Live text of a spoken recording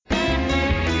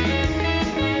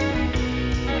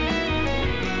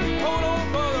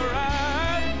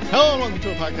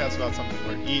to a podcast about something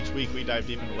where each week we dive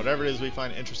deep into whatever it is we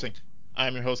find interesting.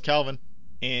 I'm your host, Calvin,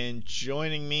 and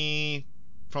joining me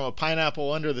from a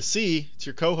pineapple under the sea, it's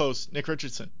your co-host, Nick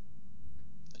Richardson.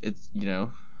 It's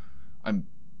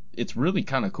really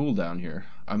kind of cool down here.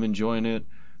 I'm enjoying it.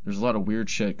 There's a lot of weird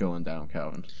shit going down,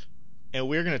 Calvin. And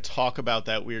we're going to talk about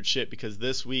that weird shit because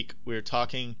this week we're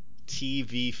talking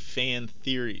TV fan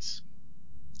theories.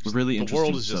 Really the interesting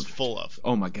world is just subject. full of.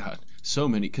 Oh my god, so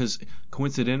many. Because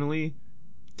coincidentally,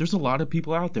 there's a lot of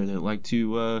people out there that like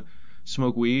to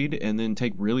smoke weed and then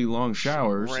take really long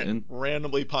showers and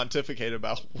randomly pontificate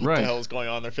about what Right. the hell is going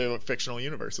on in their favorite fictional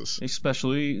universes.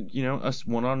 Especially, us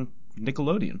one on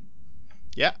Nickelodeon.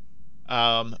 Yeah.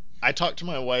 I talked to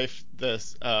my wife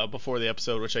this before the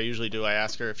episode, which I usually do. I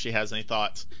ask her if she has any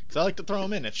thoughts because I like to throw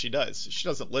them in if she does. She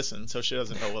doesn't listen, so she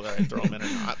doesn't know whether I throw them in or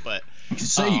not. But You can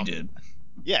say you did.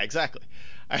 Yeah, exactly.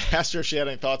 I asked her if she had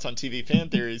any thoughts on TV fan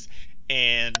theories,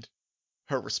 and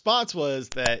her response was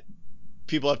that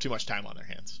people have too much time on their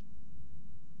hands.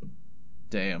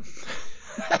 Damn.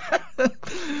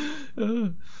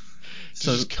 To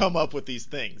just come up with these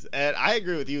things. And I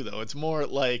agree with you, though. It's more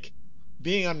like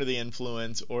being under the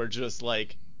influence or just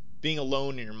like being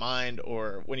alone in your mind,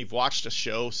 or when you've watched a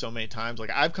show so many times.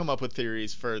 Like, I've come up with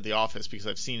theories for The Office because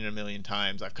I've seen it a million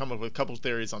times. I've come up with a couple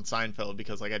theories on Seinfeld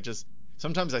because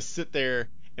sometimes I sit there,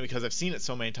 and because I've seen it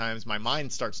so many times, my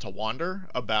mind starts to wander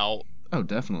about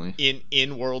definitely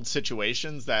in world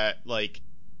situations that like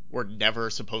were never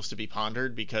supposed to be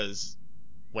pondered, because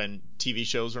when TV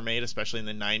shows were made, especially in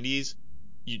the 90s,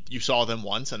 you saw them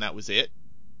once and that was it.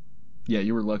 Yeah,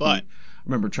 you were lucky. But I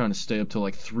remember trying to stay up till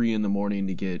like 3 a.m.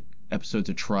 to get episodes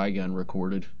of Trigun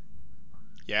recorded.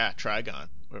 Yeah, Trigon,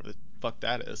 whatever the fuck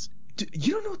that is.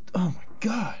 You don't know? Oh my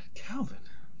god, Calvin.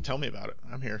 Tell me about it.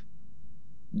 I'm here.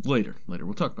 Later.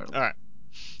 We'll talk about it. All right.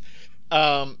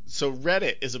 So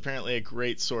Reddit is apparently a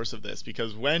great source of this,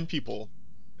 because when people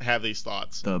have these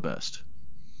thoughts, The best.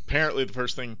 apparently the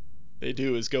first thing they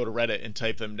do is go to Reddit and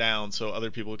type them down so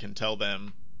other people can tell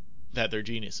them that they're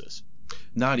geniuses.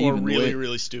 Not or even really,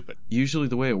 really stupid. Usually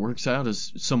the way it works out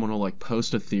is someone will like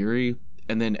post a theory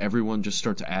and then everyone just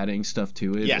starts adding stuff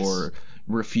to it. Yes. Or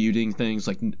refuting things.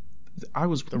 Like the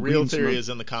real theory is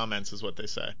in the comments, is what they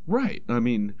say. Right. I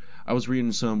mean, I was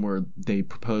reading some where they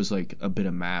proposed like a bit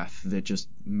of math that just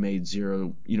made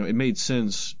zero. It made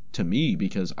sense to me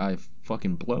because I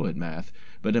fucking blow at math.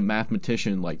 But a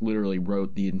mathematician like literally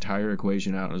wrote the entire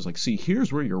equation out and was like, "See,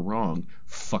 here's where you're wrong,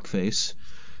 fuckface."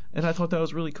 And I thought that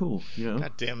was really cool.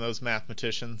 God damn those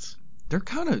mathematicians. They're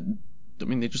kind of. I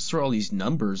mean, they just throw all these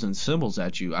numbers and symbols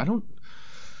at you. I don't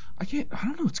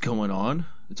know what's going on.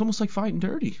 It's almost like fighting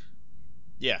dirty.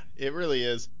 Yeah, it really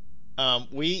is.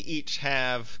 We each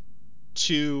have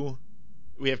two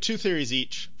theories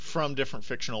each from different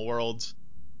fictional worlds.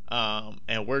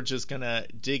 And we're just gonna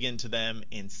dig into them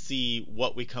and see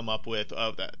what we come up with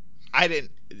of that.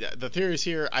 The theories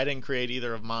here, I didn't create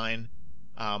either of mine.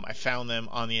 I found them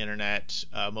on the internet,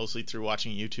 mostly through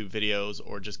watching YouTube videos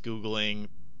or just Googling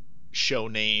show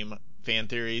name fan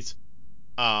theories.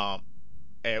 And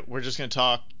we're just gonna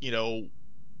talk,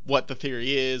 what the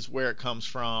theory is, where it comes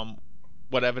from,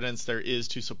 what evidence there is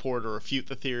to support or refute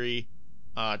the theory.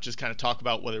 Just kind of talk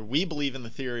about whether we believe in the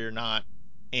theory or not,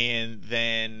 and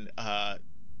then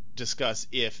discuss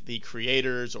if the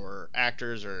creators or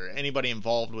actors or anybody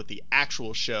involved with the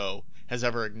actual show has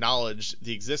ever acknowledged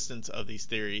the existence of these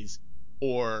theories,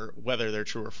 or whether they're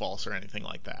true or false or anything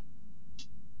like that.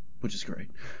 Which is great.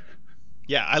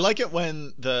 Yeah, I like it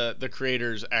when the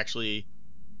creators actually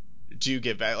do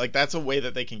give back. Like, that's a way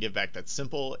that they can give back that's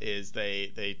simple, is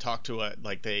they talk to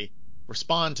they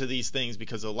respond to these things,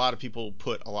 because a lot of people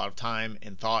put a lot of time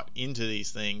and thought into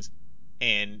these things,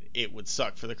 and it would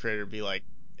suck for the creator to be like,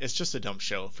 it's just a dumb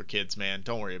show for kids, man,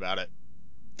 don't worry about it.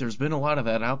 There's been a lot of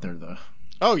that out there, though.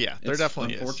 Oh yeah, there it's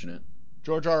definitely unfortunate. is.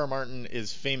 George R.R. Martin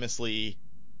is famously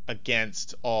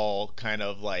against all kind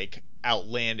of like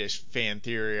outlandish fan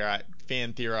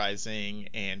theorizing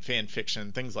and fan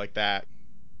fiction, things like that.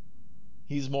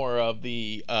 He's more of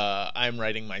the I'm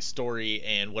writing my story,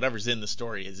 and whatever's in the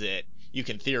story is it. You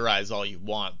can theorize all you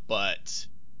want, but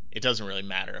it doesn't really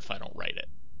matter if I don't write it.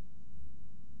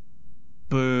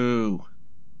 Boo.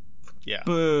 Yeah.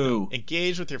 Boo.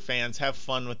 Engage with your fans. Have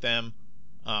fun with them.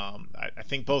 I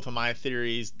think both of my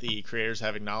theories the creators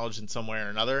have acknowledged in some way or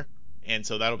another, and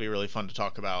so that'll be really fun to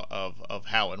talk about of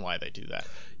how and why they do that.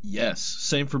 Yes.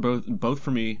 Same for both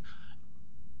for me,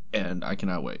 and I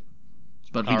cannot wait.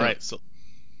 All right, so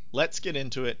let's get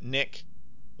into it. Nick,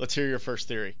 let's hear your first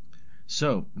theory.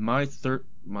 So my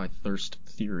first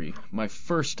theory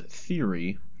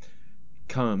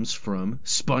comes from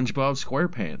SpongeBob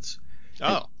SquarePants.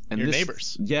 Oh, And your this,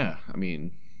 neighbors. yeah, I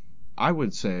mean, I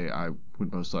would say I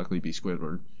would most likely be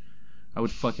Squidward. I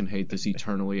would fucking hate this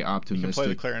eternally You can play the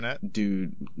optimistic clarinet.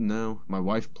 dude. No, my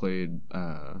wife played.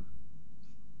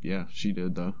 Yeah, she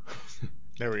did though.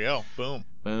 There we go. Boom.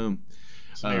 Boom.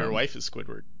 So now your wife is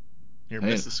Squidward. You're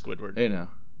Hey, Mrs. Squidward. Hey now,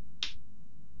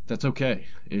 that's okay.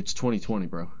 It's 2020,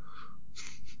 bro.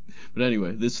 But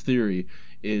anyway, this theory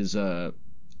is the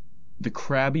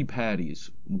Krabby Patties.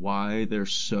 Why they're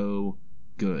so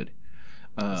good.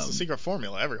 It's the secret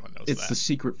formula. Everyone knows It's that. the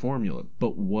secret formula.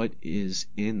 But what is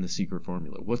in the secret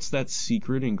formula? What's that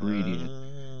secret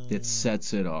ingredient that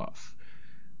sets it off?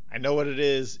 I know what it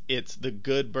is. It's the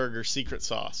Good Burger secret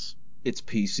sauce. It's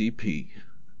PCP.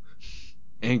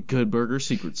 And Good Burger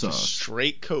secret sauce. Just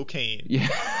straight cocaine. Yeah.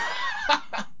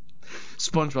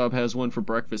 SpongeBob has one for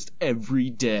breakfast every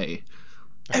day.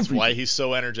 That's why he's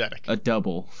so energetic. A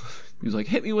double. He's like,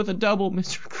 hit me with a double,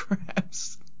 Mr.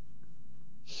 Krabs.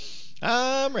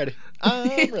 I'm ready. I'm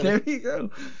ready. There you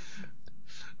go.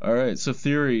 All right, so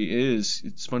theory is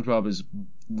SpongeBob is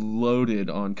loaded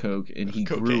on coke, and he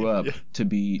grew up to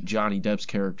be Johnny Depp's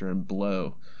character in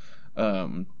Blow.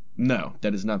 No,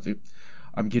 that is not the...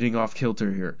 I'm getting off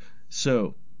kilter here.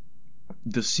 So,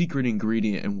 the secret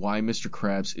ingredient and why Mr.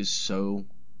 Krabs is so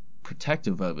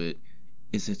protective of it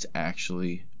is it's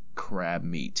actually crab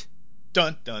meat.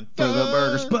 Dun, dun, For dun. the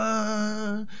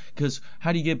burgers. Because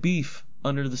how do you get beef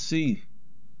under the sea?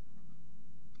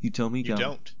 You tell me, You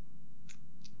don't.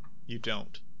 You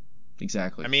don't.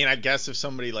 Exactly. I mean, I guess if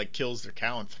somebody like kills their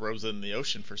cow and throws it in the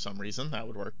ocean for some reason, that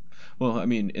would work. Well, I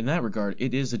mean, in that regard,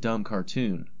 it is a dumb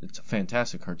cartoon. It's a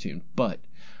fantastic cartoon, but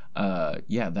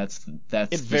yeah, that's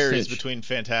it varies between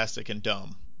fantastic and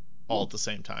dumb all at the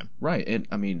same time. Right, and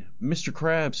I mean, Mr.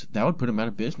 Krabs, that would put him out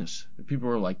of business. If people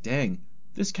were like, "Dang,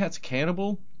 this cat's a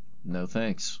cannibal." No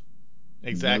thanks.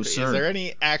 Exactly. No, sir. Is there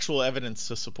any actual evidence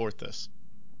to support this?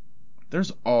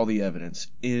 There's all the evidence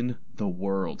in the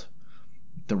world.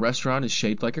 The restaurant is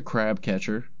shaped like a crab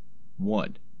catcher.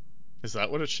 1. Is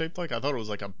that what it's shaped like? I thought it was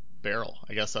like a barrel.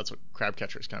 I guess that's what crab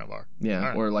catchers kind of are. Yeah,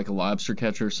 right. Or like a lobster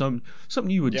catcher, something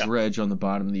you would dredge on the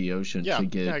bottom of the ocean to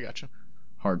get I gotcha.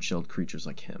 hard-shelled creatures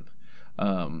like him.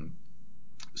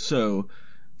 So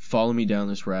follow me down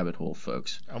this rabbit hole,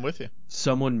 folks. I'm with you.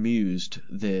 Someone mused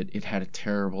that it had a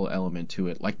terrible element to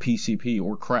it, like PCP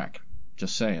or crack.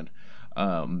 Just saying.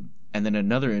 And then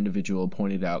another individual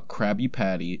pointed out Krabby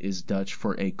Patty is Dutch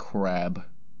for a crab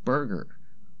burger,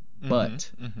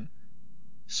 but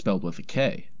spelled with a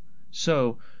K.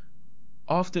 So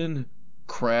often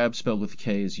crab spelled with a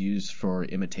K is used for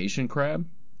imitation crab,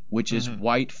 which is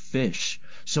white fish.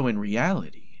 So in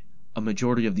reality, a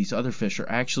majority of these other fish are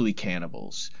actually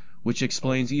cannibals, which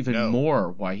explains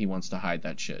more why he wants to hide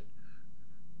that shit.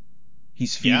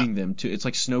 He's feeding them to... It's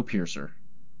like Snowpiercer.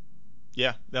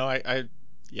 Yeah. No,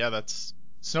 yeah, that's...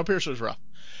 Snowpiercer's rough.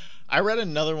 I read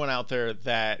another one out there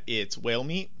that it's whale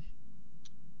meat.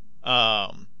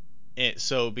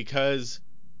 So because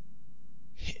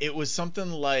it was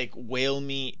something like whale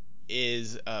meat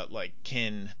is like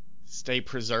can stay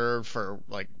preserved for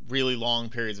like really long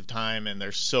periods of time, and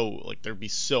there'd be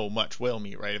so much whale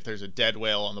meat, right? If there's a dead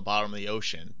whale on the bottom of the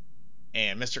ocean,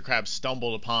 and Mr. Krabs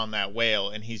stumbled upon that whale,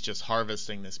 and he's just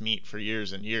harvesting this meat for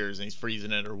years and years, and he's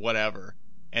freezing it or whatever.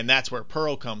 And that's where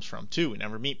Pearl comes from too. We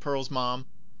never meet Pearl's mom.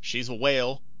 She's a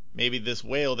whale. Maybe this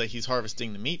whale that he's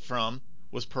harvesting the meat from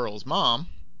was Pearl's mom,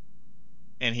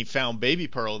 and he found baby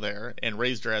Pearl there and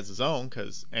raised her as his own,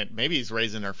 and maybe he's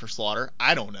raising her for slaughter.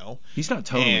 I don't know. He's not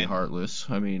totally heartless.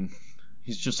 I mean,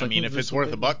 he's just like... I mean, if it's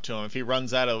worth a buck to him, if he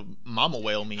runs out of mama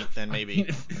whale meat, then maybe...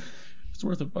 It's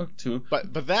worth a buck to him.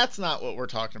 But that's not what we're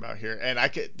talking about here. And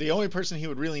the only person he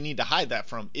would really need to hide that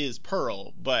from is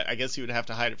Pearl, but I guess he would have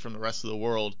to hide it from the rest of the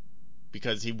world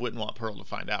because he wouldn't want Pearl to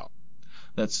find out.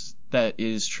 That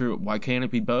is true. Why can't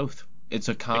it be both? It's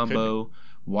a combo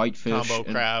whitefish.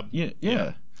 Combo crab.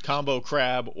 Yeah. Combo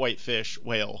crab, whitefish,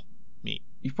 whale meat.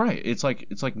 Right. It's like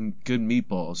good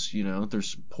meatballs, you know.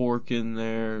 There's pork in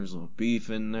there, there's a little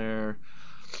beef in there.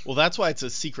 Well, that's why it's a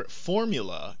secret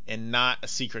formula and not a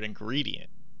secret ingredient,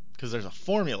 because there's a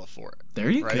formula for it. There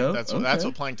you go. That's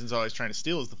what Plankton's always trying to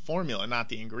steal, is the formula, not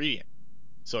the ingredient.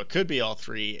 So it could be all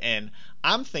three. And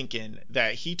I'm thinking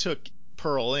that he took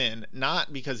Pearl in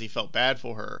not because he felt bad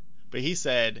for her, but he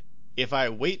said, if I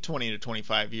wait 20 to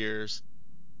 25 years,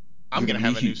 I'm going to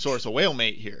have a new source of whale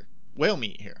meat here.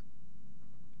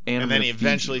 And then he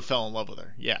eventually fell in love with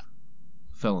her. Yeah.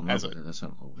 Fell in love with her. That's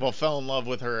not a Well, fell in love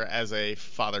with her as a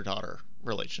father-daughter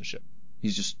relationship.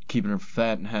 He's just keeping her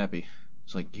fat and happy.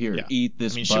 It's like, here, eat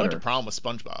this butter. She went to prom with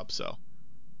SpongeBob, so.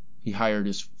 He hired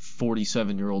his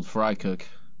 47-year-old fry cook.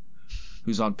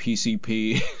 who's on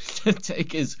PCP to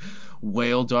take his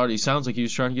whale daughter. He sounds like he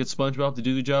was trying to get SpongeBob to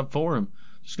do the job for him.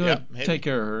 Just go ahead, maybe. take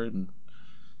care of her, and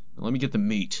let me get the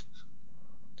meat.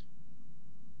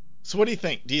 So what do you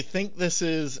think? Do you think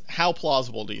how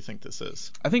plausible do you think this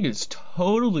is? I think it's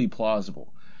totally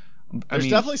plausible. There's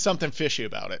definitely something fishy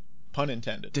about it, pun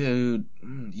intended. Dude,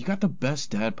 you got the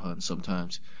best dad puns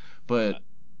sometimes, but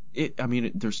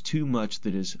there's too much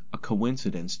that is a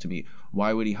coincidence to me.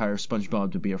 Why would he hire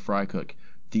SpongeBob to be a fry cook?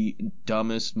 The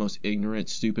dumbest, most ignorant,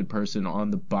 stupid person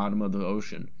on the bottom of the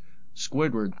ocean.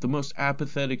 Squidward, the most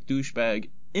apathetic douchebag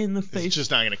in the face. He's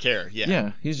just not gonna care. Yeah.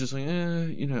 Yeah, he's just like,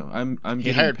 I'm He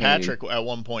getting hired paid. Patrick at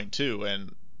one point too,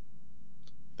 and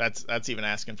that's even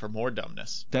asking for more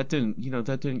dumbness. That didn't.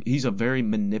 He's a very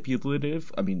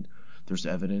manipulative. I mean, there's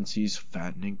evidence he's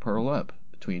fattening Pearl up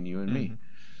between you and me.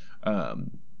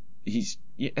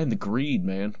 And the greed,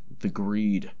 man, the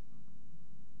greed.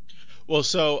 Well,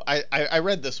 so I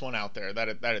read this one out there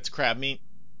that it's crab meat,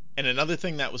 and another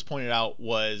thing that was pointed out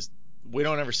was we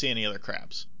don't ever see any other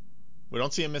crabs. We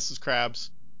don't see a Mrs. Krabs.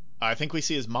 I think we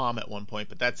see his mom at one point,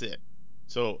 but that's it.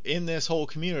 So in this whole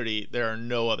community, there are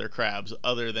no other crabs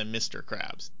other than Mr.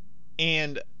 Krabs.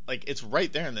 And like it's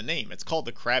right there in the name. It's called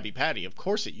the Krabby Patty. Of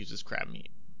course it uses crab meat.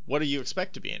 What do you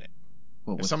expect to be in it?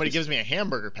 If somebody gives me a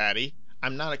hamburger patty,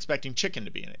 I'm not expecting chicken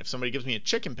to be in it. If somebody gives me a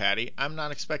chicken patty, I'm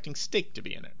not expecting steak to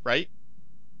be in it, right?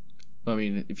 I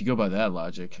mean, if you go by that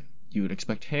logic, you would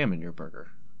expect ham in your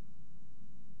burger.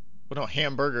 Well, no,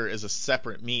 hamburger is a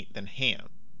separate meat than ham.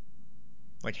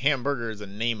 Like hamburger is a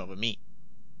name of a meat.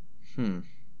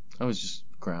 I was just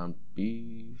ground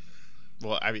beef.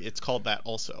 Well, I mean, it's called that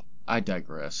also. I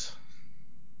digress.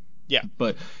 Yeah.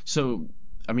 But, so,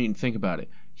 I mean, think about it.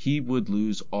 He would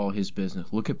lose all his business.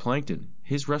 Look at Plankton.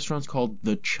 His restaurant's called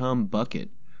the Chum Bucket.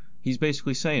 He's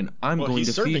basically saying, I'm going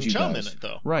to feed you chum guys. In it,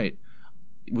 though. Right.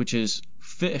 Which is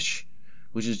fish.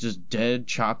 Which is just dead,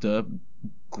 chopped up,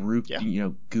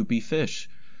 goopy fish.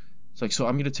 It's like, so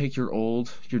I'm going to take your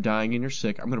you're dying and you're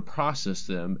sick. I'm going to process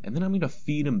them, and then I'm going to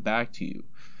feed them back to you.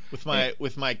 With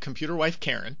my computer wife,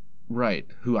 Karen. Right,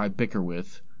 who I bicker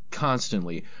with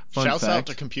constantly. Shouts out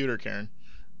to computer Karen.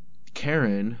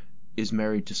 Karen is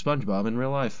married to SpongeBob in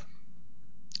real life.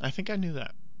 I think I knew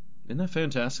that. Isn't that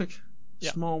fantastic?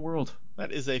 Yeah. Small world.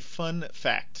 That is a fun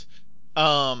fact.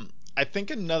 I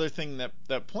think another thing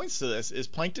that points to this is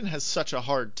Plankton has such a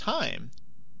hard time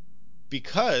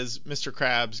because Mr.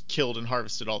 Krabs killed and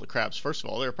harvested all the crabs. First of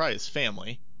all, they're probably his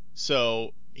family,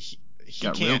 so he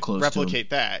can't replicate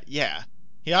that. Yeah,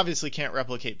 he obviously can't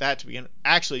replicate that to begin.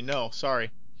 Actually, no,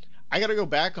 sorry. I got to go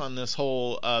back on this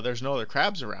whole there's no other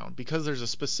crabs around because there's a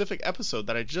specific episode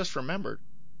that I just remembered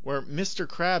where Mr.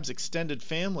 Krabs' extended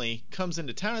family comes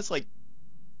into town. It's like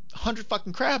 100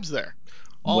 fucking crabs there.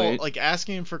 All like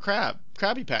asking for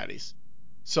Krabby Patties.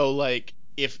 So like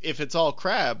if it's all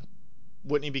crab,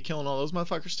 wouldn't he be killing all those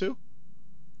motherfuckers too?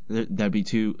 That'd be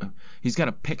too. He's got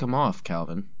to pick them off,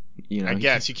 Calvin. I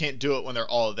guess you can't do it when they're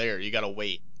all there. You got to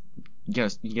wait. You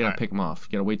gotta pick them off.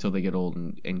 You gotta wait till they get old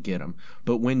and get them.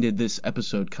 But when did this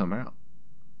episode come out?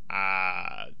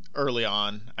 Early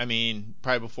on. I mean,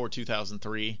 probably before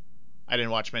 2003. I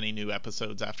didn't watch many new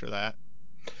episodes after that.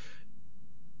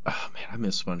 Oh man, I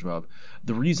miss SpongeBob.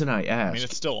 The reason I asked. I mean,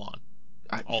 it's still on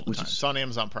all the time. It's on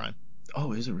Amazon Prime.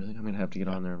 Oh, is it really? I'm gonna have to get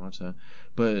on there and watch that.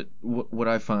 But what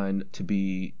I find to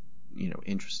be,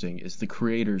 interesting is the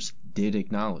creators did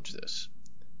acknowledge this.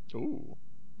 Ooh.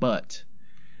 But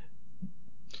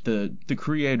the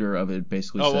creator of it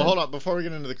basically said. Oh well, hold on. Before we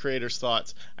get into the creator's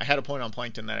thoughts, I had a point on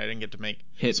Plankton that I didn't get to make.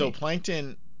 Hit me.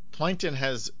 Plankton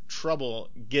has trouble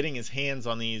getting his hands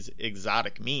on these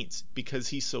exotic meats because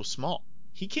he's so small.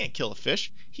 He can't kill a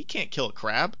fish. He can't kill a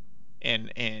crab, and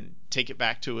take it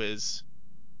back to his,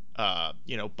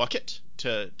 bucket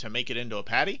to make it into a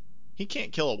patty. He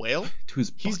can't kill a whale. To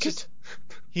his bucket.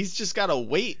 He's just got to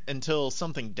wait until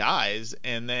something dies,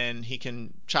 and then he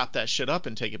can chop that shit up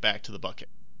and take it back to the bucket.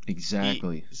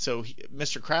 Exactly.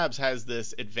 Mr. Krabs has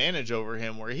this advantage over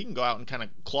him where he can go out and kind of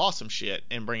claw some shit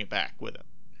and bring it back with him.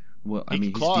 Well, he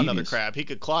could claw another crab. He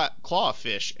could claw a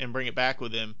fish and bring it back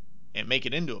with him and make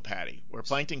it into a patty, where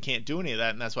Plankton can't do any of that,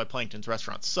 and that's why Plankton's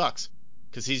restaurant sucks,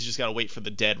 because he's just got to wait for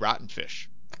the dead, rotten fish.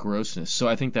 Grossness. So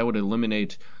I think that would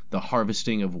eliminate the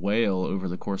harvesting of whale over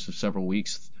the course of several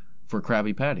weeks for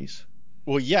Krabby Patties.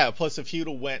 Well, yeah, plus if he'd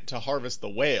have went to harvest the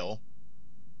whale,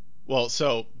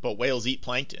 but whales eat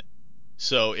plankton.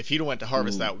 So if he'd have went to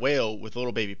harvest that whale with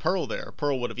little baby Pearl there,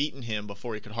 Pearl would have eaten him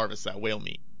before he could harvest that whale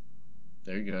meat.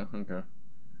 There you go. Okay.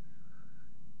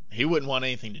 He wouldn't want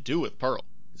anything to do with Pearl.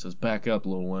 It says back up,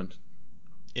 little one.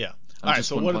 Yeah. All right,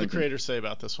 so what did the creators say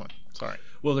about this one? Sorry.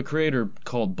 Well, the creator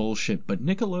called bullshit, but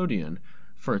Nickelodeon,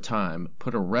 for a time,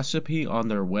 put a recipe on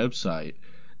their website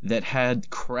that had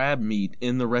crab meat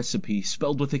in the recipe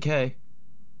spelled with a K,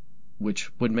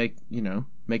 which would make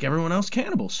everyone else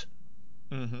cannibals.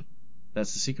 Mm-hmm.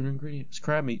 That's the secret ingredient. It's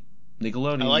crab meat.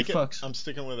 Nickelodeon, I like you it. fucks. I'm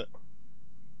sticking with it.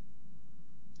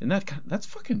 And that's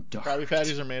fucking dark. Krabby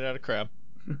Patties are made out of crab.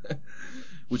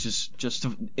 Which is just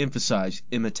to emphasize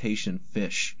imitation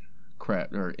fish.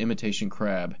 Crab or imitation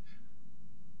crab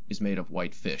is made of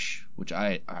white fish, which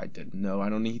I didn't know. I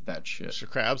don't eat that shit. Mr.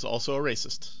 Krabs, also a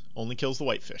racist. Only kills the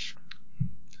white fish.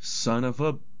 Son of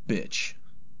a bitch.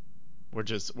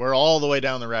 We're all the way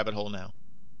down the rabbit hole now.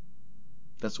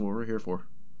 That's what we're here for.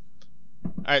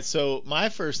 Alright, so my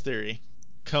first theory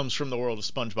comes from the world of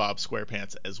SpongeBob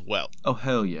SquarePants as well. Oh,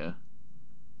 hell yeah.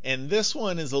 And this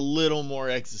one is a little more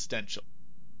existential.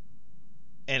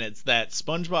 And it's that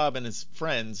SpongeBob and his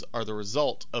friends are the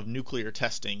result of nuclear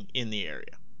testing in the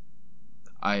area.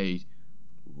 I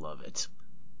love it.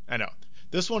 I know.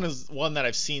 This one is one that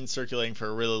I've seen circulating for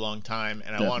a really long time,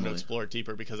 and I wanted to explore it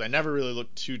deeper because I never really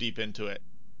looked too deep into it.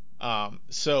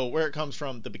 So where it comes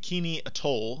from, the Bikini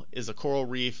Atoll is a coral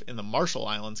reef in the Marshall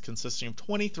Islands consisting of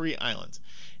 23 islands.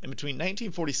 And between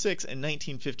 1946 and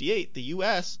 1958, the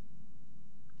U.S.,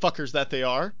 fuckers that they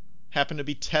are, happened to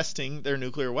be testing their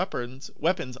nuclear weapons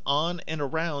on and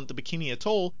around the Bikini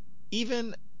Atoll,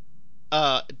 even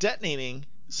detonating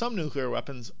some nuclear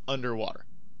weapons underwater.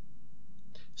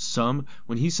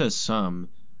 When he says some,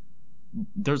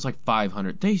 there's like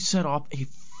 500. They set off a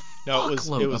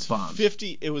fuckload of bombs.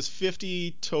 50. It was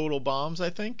 50 total bombs,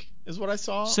 I think, is what I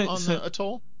saw on the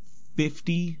atoll.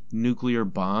 50 nuclear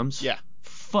bombs. Yeah.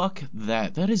 Fuck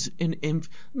that. That is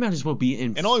might as well be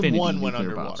infinity. And only one went bombs.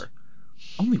 underwater.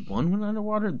 Only one went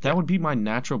underwater? That would be my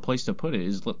natural place to put it.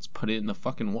 Is let's put it in the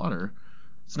fucking water.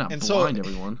 It's not blind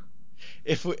everyone.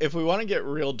 If we want to get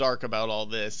real dark about all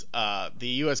this, the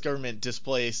U.S. government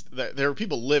displaced. There were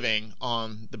people living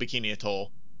on the Bikini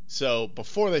Atoll, so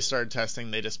before they started testing,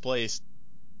 they displaced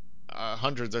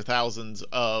hundreds or thousands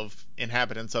of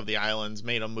inhabitants of the islands,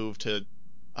 made them move to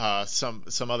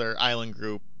some other island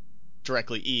group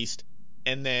directly east,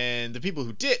 and then the people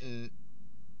who didn't,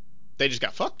 they just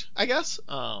got fucked, I guess.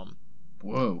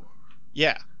 Whoa.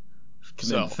 Yeah.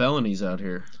 Committing felonies out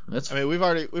here. I mean, we've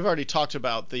already talked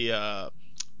about the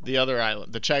other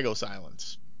island, the Chagos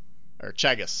Islands, or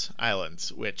Chagas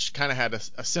Islands, which kind of had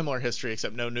a similar history,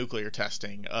 except no nuclear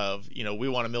testing. Of we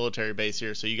want a military base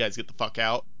here, so you guys get the fuck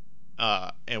out,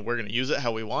 and we're gonna use it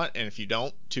how we want. And if you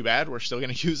don't, too bad. We're still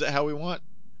gonna use it how we want.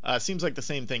 Seems like the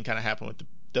same thing kind of happened with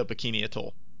the Bikini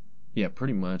Atoll. Yeah,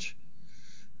 pretty much.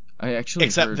 I actually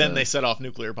except then they set off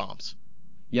nuclear bombs.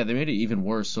 Yeah, they made it even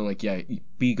worse. So, like, yeah,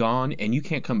 be gone, and you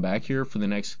can't come back here for the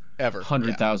next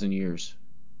 100,000 years.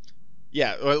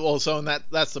 Yeah, well, so and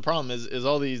that's the problem is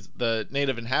all the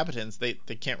native inhabitants, they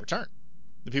can't return.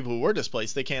 The people who were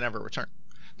displaced, they can't ever return.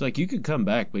 Like, you could come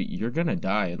back, but you're gonna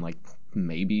die in, like,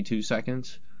 maybe 2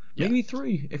 seconds. Maybe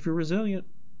 3, if you're resilient.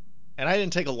 And I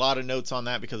didn't take a lot of notes on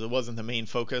that because it wasn't the main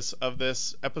focus of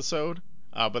this episode,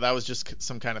 but that was just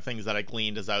some kind of things that I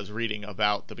gleaned as I was reading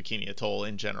about the Bikini Atoll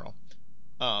in general.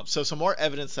 So some more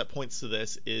evidence that points to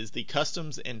this is the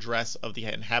customs and dress of the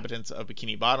inhabitants of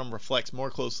Bikini Bottom reflects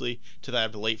more closely to that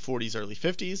of the late 40s, early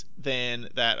 50s than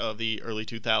that of the early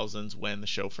 2000s when the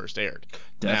show first aired.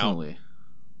 Definitely. Now,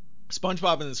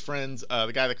 SpongeBob and his friends,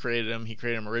 the guy that created him, he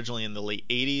created him originally in the late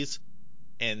 80s,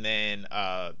 and then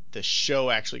the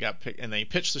show actually got picked, and they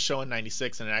pitched the show in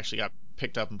 96, and it actually got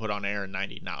picked up and put on air in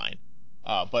 99.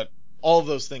 But all of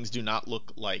those things do not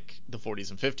look like the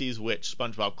 40s and 50s, which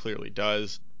SpongeBob clearly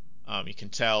does. You can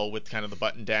tell with kind of the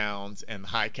button downs and the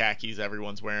high khakis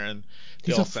everyone's wearing.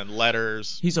 They all send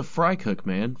letters. He's a fry cook,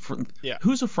 man. Yeah.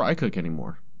 Who's a fry cook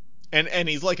anymore? And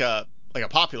he's like a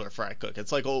popular fry cook.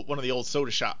 It's like one of the old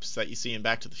soda shops that you see in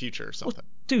Back to the Future or something.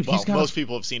 Well, dude, most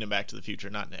people have seen him Back to the Future,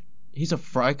 not Nick. He's a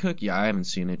fry cook? Yeah, I haven't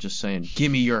seen it. Just saying,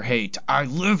 give me your hate. I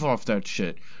live off that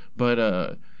shit.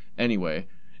 But anyway,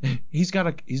 he's got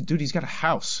a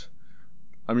house.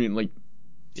 I mean, like,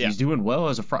 he's doing well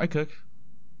as a fry cook.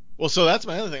 Well, so that's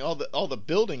my other thing. All the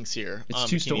buildings here on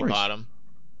Bikini Bottom,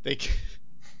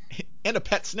 and a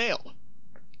pet snail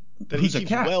that he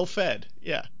keeps well fed.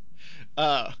 Yeah.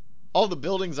 All the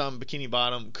buildings on Bikini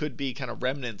Bottom could be kind of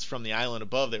remnants from the island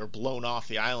above. They were blown off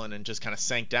the island and just kind of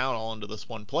sank down all into this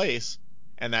one place.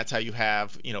 And that's how you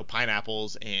have,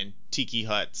 pineapples and tiki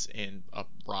huts and a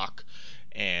rock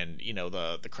and,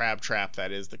 the crab trap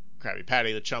that is the Krabby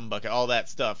Patty, the chum bucket, all that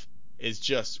stuff is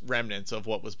just remnants of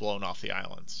what was blown off the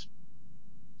islands.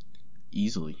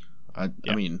 Easily. I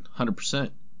mean,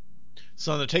 100%.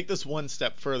 So to take this one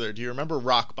step further, do you remember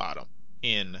Rock Bottom?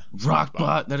 in SpongeBob.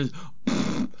 Rockbot, that is.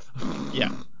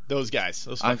 Yeah, those guys,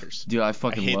 those fuckers. I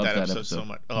fucking hate love that that episode episode so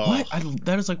much. Oh. What?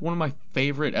 That is like one of my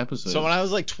favorite episodes. So when I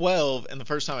was like 12 and the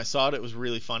first time I saw it, it was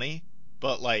really funny.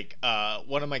 But like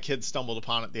one of my kids stumbled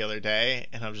upon it the other day,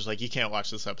 and I'm just like, you can't watch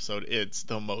this episode. It's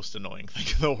the most annoying thing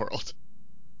in the world.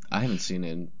 I haven't seen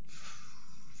it in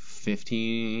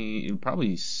 15,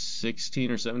 probably 16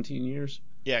 or 17 years.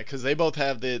 Yeah, because they both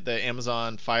have the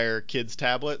Amazon Fire Kids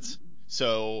tablets.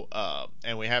 So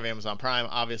and we have Amazon Prime,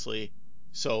 obviously.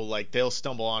 So like they'll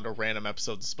stumble onto random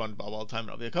episodes of SpongeBob all the time,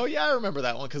 and I'll be like, oh yeah, I remember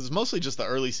that one, because it's mostly just the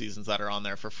early seasons that are on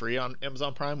there for free on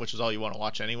Amazon Prime, which is all you want to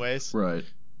watch anyways. Right.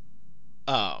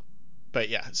 But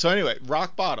yeah. So anyway,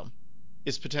 Rock Bottom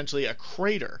is potentially a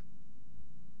crater,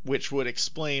 which would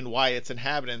explain why its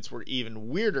inhabitants were even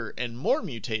weirder and more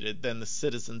mutated than the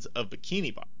citizens of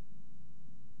Bikini Bottom.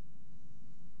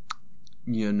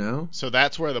 You know? So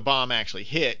that's where the bomb actually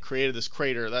hit, created this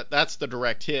crater. That's the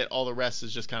direct hit. All the rest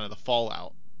is just kind of the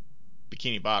fallout.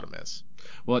 Bikini Bottom is.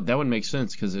 Well, that would make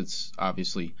sense because it's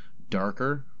obviously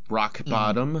darker. Rock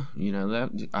bottom, you know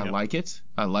that. I like it.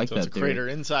 I like so that. So it's a crater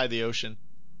inside the ocean.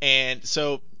 And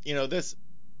so, you know, the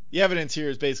evidence here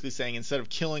is basically saying instead of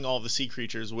killing all the sea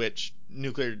creatures, which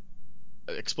nuclear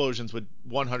explosions would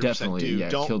 100% Definitely, do, yeah,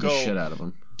 kill the shit out of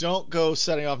them. Don't go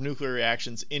setting off nuclear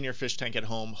reactions in your fish tank at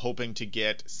home hoping to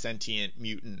get sentient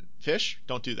mutant fish.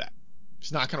 Don't do that.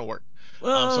 It's not going to work.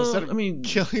 Well, so instead of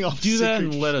killing all the sea that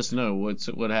creatures, and let us know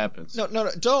what happens. No.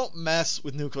 Don't mess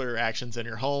with nuclear reactions in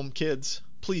your home, kids.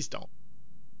 Please don't.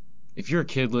 If you're a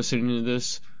kid listening to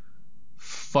this,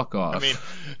 fuck off. I mean,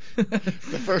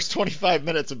 the first 25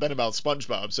 minutes have been about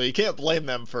SpongeBob, so you can't blame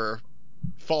them for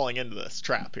falling into this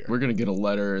trap here. We're going to get a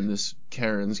letter, and this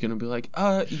Karen's going to be like,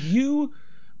 you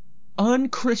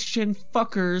unchristian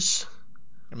fuckers.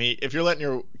 I mean, if you're letting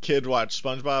your kid watch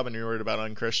SpongeBob and you're worried about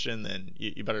unchristian, then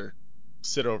you better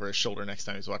sit over his shoulder next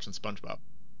time he's watching SpongeBob.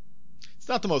 It's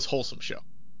not the most wholesome show.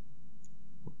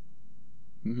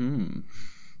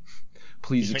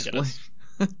 Please explain.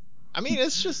 I mean,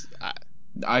 it's just...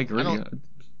 I agree.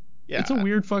 It's a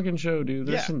weird fucking show, dude.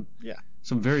 There's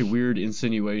some very weird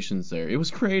insinuations there. It was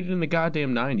created in the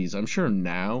goddamn 90s. I'm sure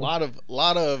now... A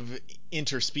lot of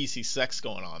interspecies sex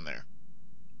going on there.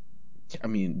 I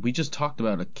mean, we just talked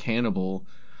about a cannibal...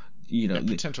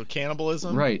 potential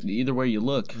cannibalism. Right. Either way you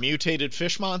look. Mutated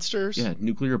fish monsters. Yeah,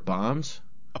 nuclear bombs.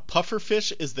 A puffer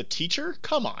fish is the teacher?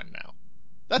 Come on now.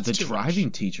 That's the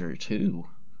driving teacher, too.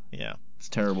 Yeah. It's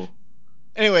terrible.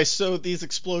 Anyway, so these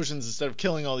explosions, instead of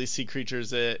killing all these sea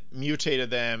creatures, it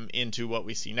mutated them into what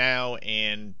we see now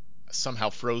and somehow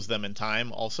froze them in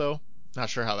time also. Not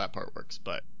sure how that part works,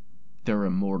 but... They're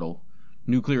immortal.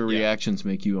 Nuclear reactions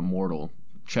make you immortal.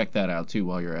 Check that out, too,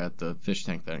 while you're at the fish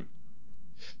tank thing.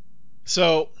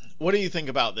 So, what do you think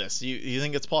about this? You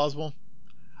think it's plausible?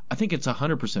 I think it's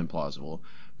 100% plausible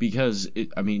because,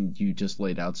 you just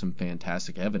laid out some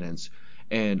fantastic evidence.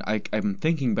 And I'm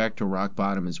thinking back to Rock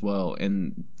Bottom as well.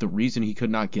 And the reason he could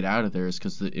not get out of there is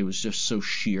because it was just so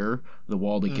sheer, the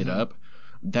wall to get up.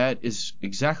 That is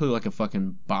exactly like a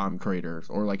fucking bomb crater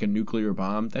or like a nuclear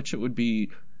bomb. That shit would be...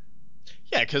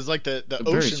 Yeah, because like the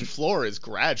ocean floor is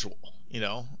gradual, you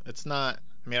know? It's not...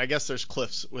 I mean, I guess there's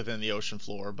cliffs within the ocean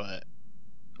floor, but...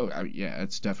 Oh, yeah,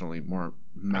 it's definitely more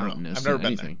mountainous than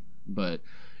anything. But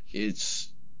it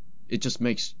just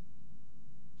makes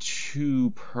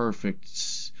too perfect...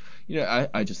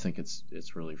 I just think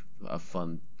it's really a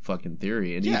fun fucking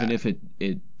theory. And even if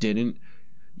it didn't,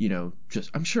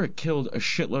 I'm sure it killed a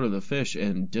shitload of the fish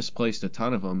and displaced a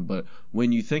ton of them. But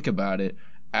when you think about it,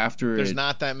 there's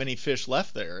not that many fish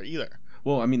left there either.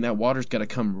 Well, I mean, that water's got to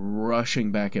come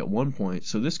rushing back at one point.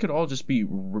 So this could all just be,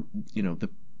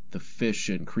 the fish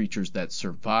and creatures that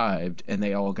survived, and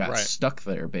they all got stuck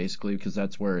there, basically, because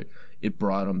that's where it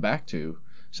brought them back to.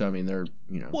 So, I mean, they're,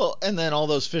 Well, and then all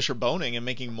those fish are boning and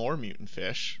making more mutant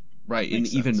fish. Right, and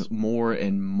even more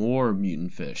and more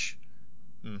mutant fish.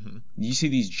 Mm-hmm. You see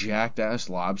these jacked-ass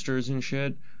lobsters and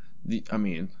shit?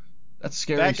 That's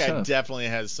scary stuff. That guy stuff. definitely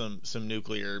has some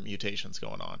nuclear mutations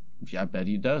going on. Yeah, I bet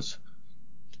he does.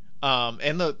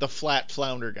 And the flat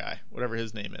flounder guy, whatever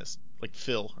his name is, like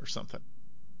Phil or something.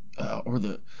 Or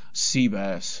the sea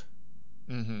bass.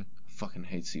 Mm-hmm. Fucking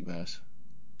hate sea bass.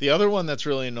 The other one that's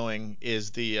really annoying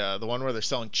is the one where they're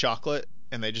selling chocolate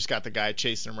and they just got the guy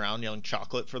chasing him around yelling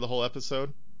chocolate for the whole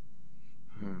episode.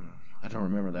 I don't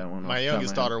remember that one. My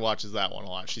youngest daughter watches that one a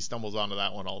lot. She stumbles onto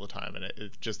that one all the time, and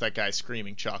it's just that guy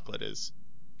screaming chocolate is.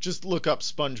 Just look up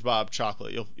SpongeBob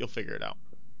chocolate. You'll figure it out.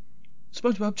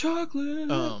 SpongeBob chocolate.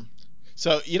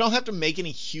 So you don't have to make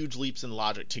any huge leaps in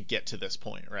logic to get to this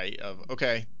point, right? Of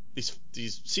okay,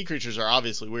 these sea creatures are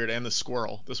obviously weird, and this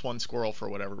one squirrel for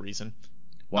whatever reason.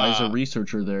 Why is a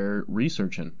researcher there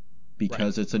researching? Right.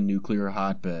 Because it's a nuclear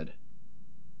hotbed.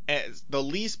 As the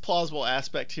least plausible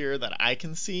aspect here that I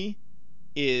can see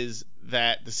is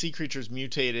that the sea creatures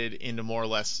mutated into more or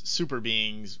less super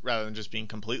beings rather than just being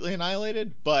completely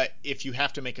annihilated. But if you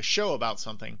have to make a show about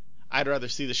something, I'd rather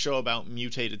see the show about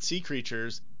mutated sea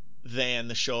creatures than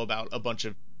the show about a bunch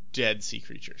of dead sea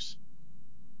creatures.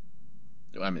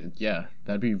 I mean, yeah,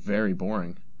 that'd be very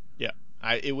boring. Yeah.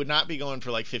 It would not be going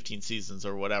for like 15 seasons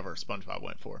or whatever SpongeBob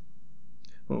went for.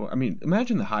 Well, I mean,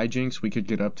 imagine the hijinks we could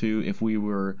get up to if we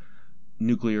were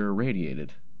nuclear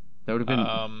irradiated. That would have been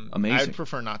I amazing. would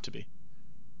prefer not to be.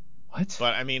 What?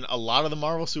 But I mean, a lot of the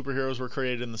Marvel superheroes were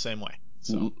created in the same way.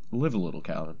 So Live a little,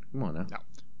 Calvin. Come on now.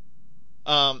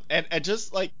 no. And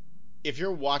just like if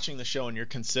you're watching the show and you're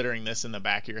considering this in the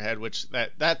back of your head, which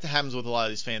that happens with a lot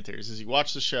of these fan theories, is you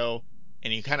watch the show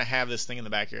and you kind of have this thing in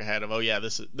the back of your head of, oh yeah,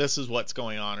 this is what's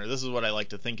going on, or this is what I like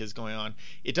to think is going on.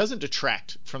 It doesn't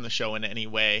detract from the show in any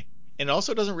way, and it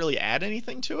also doesn't really add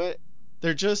anything to it.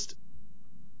 They're just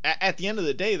at the end of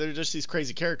the day, they're just these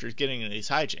crazy characters getting into these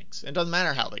hijinks. It doesn't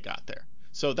matter how they got there.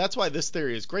 So that's why this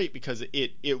theory is great, because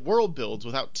it world builds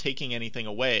without taking anything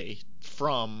away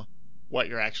from what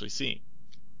you're actually seeing.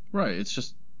 Right, it's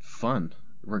just fun,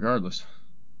 regardless.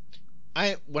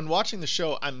 When watching the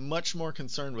show, I'm much more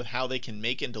concerned with how they can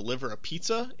make and deliver a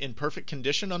pizza in perfect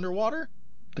condition underwater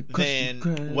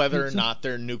than whether or not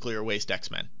they're nuclear waste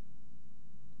X-Men.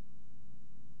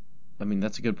 I mean,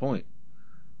 that's a good point.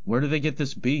 Where do they get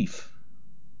this beef?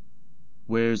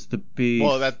 Where's the beef?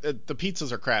 Well, the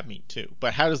pizzas are crab meat too,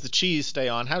 but how does the cheese stay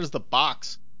on? How does the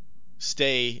box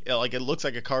stay? Like, it looks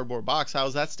like a cardboard box. How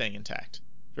is that staying intact?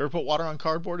 If you ever put water on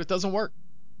cardboard, it doesn't work.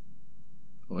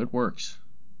 Well, it works.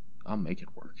 I'll make it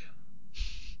work.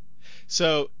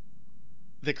 So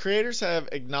the creators have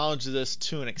acknowledged this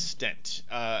to an extent.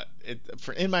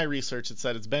 In my research, it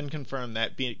said it's been confirmed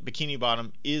that Bikini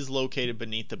Bottom is located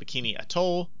beneath the Bikini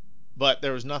Atoll, but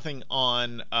there was nothing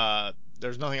on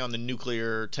the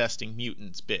nuclear testing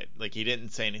mutants bit. Like, he didn't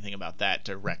say anything about that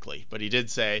directly, but he did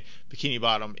say Bikini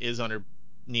Bottom is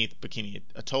underneath Bikini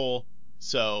Atoll.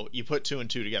 So you put 2 and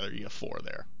 2 together, you have 4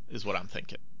 there, is what I'm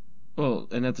thinking. Well,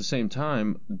 and at the same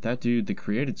time, that dude that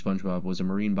created SpongeBob was a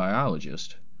marine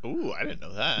biologist. Ooh, I didn't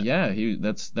know that. Yeah,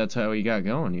 that's how he got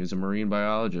going. He was a marine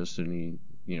biologist, and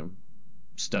he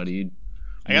studied.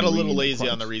 I got a little lazy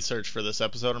on the research for this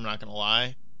episode, I'm not gonna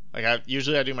lie. Like, I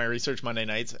do my research Monday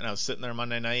nights, and I was sitting there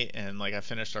Monday night, and like I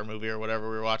finished our movie or whatever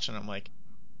we were watching. I'm like,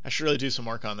 I should really do some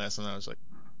work on this, and I was like,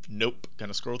 nope,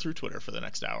 gonna scroll through Twitter for the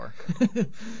next hour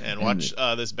and watch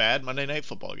this bad Monday Night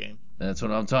Football game. That's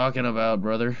what I'm talking about,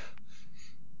 brother.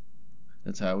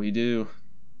 That's how we do.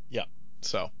 Yeah.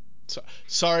 So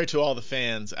sorry to all the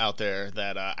fans out there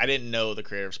that I didn't know the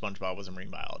creator of SpongeBob was a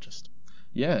marine biologist.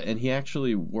 Yeah, and he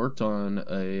actually worked on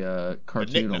a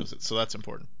cartoon. But Nick knows it, so that's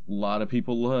important. A lot of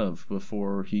people love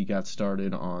before he got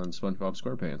started on SpongeBob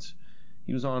SquarePants.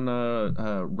 He was on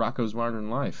Rocko's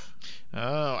Modern Life.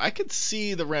 Oh, I could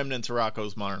see the remnants of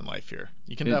Rocko's Modern Life here.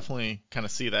 You can definitely kind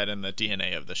of see that in the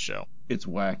DNA of this show. It's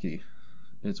wacky.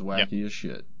 It's wacky as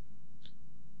shit.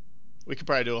 We could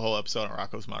probably do a whole episode on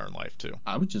Rocko's Modern Life, too.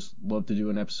 I would just love to do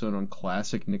an episode on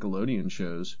classic Nickelodeon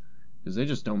shows, because they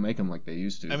just don't make them like they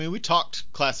used to. I mean, we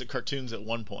talked classic cartoons at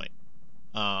one point.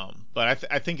 But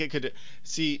I think it could...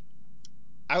 See,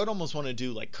 I would almost want to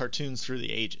do, like, cartoons through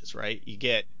the ages, right? You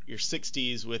get your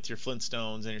 60s with your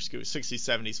Flintstones and your 60s,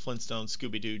 70s, Flintstones,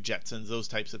 Scooby-Doo, Jetsons, those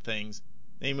types of things.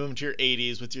 Then you move into your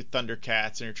 80s with your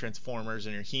Thundercats and your Transformers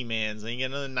and your He-Mans. Then you get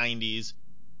into the 90s,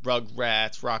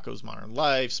 Rugrats, Rocko's Modern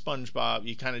Life, SpongeBob.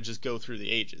 You kind of just go through the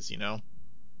ages, you know?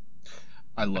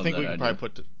 I think we could probably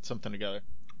put something together.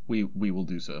 We will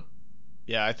do so.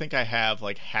 Yeah, I think I have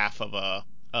like half of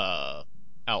a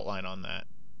outline on that.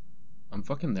 I'm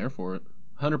fucking there for it.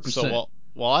 100%. So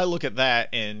while I look at that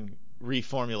and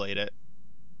reformulate it,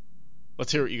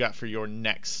 let's hear what you got for your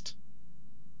next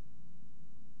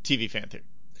TV fan theory.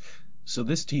 So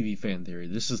this TV fan theory,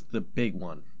 this is the big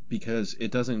one, because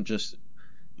it doesn't just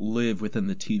live within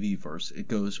the TV verse. It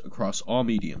goes across all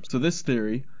mediums. So this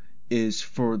theory is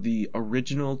for the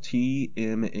original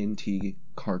TMNT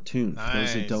cartoon. Nice. For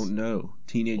those that don't know,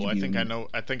 Teenage Mutant.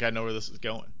 I think I know where this is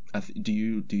going. Do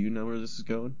you know where this is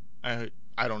going?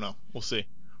 I don't know. We'll see.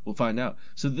 We'll find out.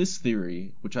 So this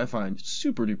theory, which I find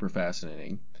super duper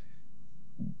fascinating,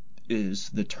 is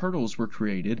the turtles were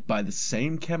created by the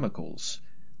same chemicals,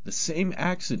 the same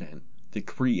accident that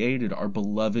created our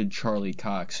beloved Charlie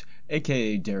Cox,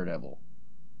 aka Daredevil.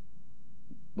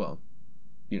 Well,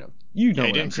 you know he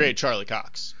didn't create Charlie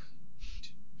Cox.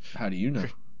 How do you know?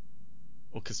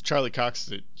 Well, because Charlie Cox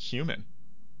is a human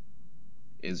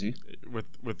Is he?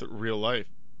 with real life.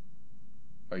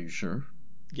 Are you sure?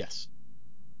 Yes.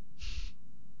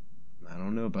 I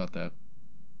don't know about that.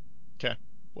 Okay.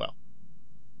 Well.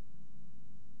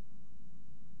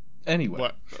 Anyway.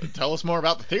 What? Tell us more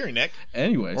about the theory, Nick.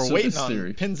 Anyway, We're so waiting this on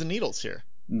theory. pins and needles here.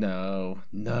 No.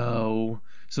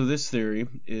 So this theory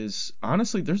is,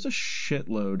 honestly, there's a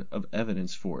shitload of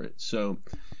evidence for it. So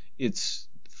it's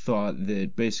thought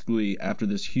that basically after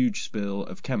this huge spill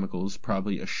of chemicals,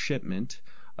 probably a shipment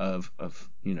of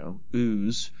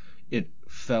ooze, it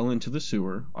fell into the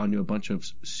sewer onto a bunch of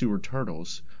sewer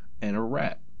turtles and a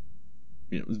rat.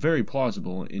 It's very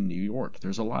plausible in New York.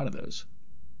 There's a lot of those.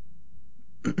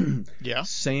 Yeah.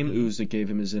 Same ooze that gave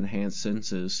him his enhanced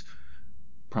senses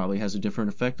probably has a different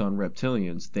effect on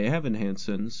reptilians. They have enhanced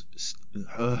senses.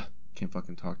 Can't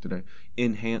fucking talk today.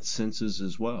 Enhanced senses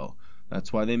as well.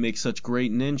 That's why they make such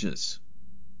great ninjas.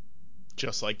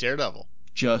 Just like Daredevil.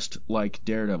 Just like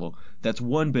Daredevil. That's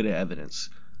one bit of evidence.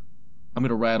 I'm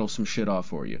gonna rattle some shit off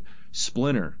for you.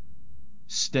 Splinter.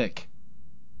 Stick.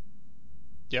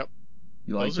 Yep.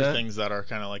 You like Those that? are things that are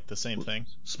kind of like the same thing.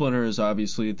 Splinter is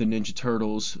obviously the Ninja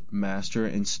Turtles master,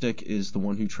 and Stick is the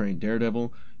one who trained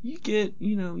Daredevil. You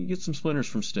get some splinters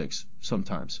from Sticks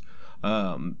sometimes.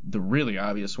 The really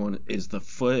obvious one is the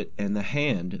foot and the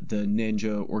hand, the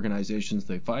ninja organizations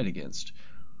they fight against.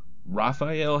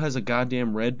 Raphael has a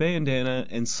goddamn red bandana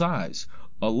and size.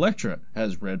 Elektra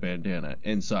has red bandana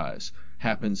and size.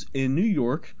 Happens in New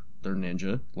York. They're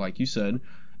ninja, like you said.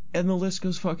 And the list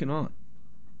goes fucking on.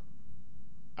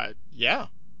 Yeah.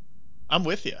 I'm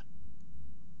with you.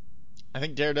 I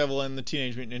think Daredevil and the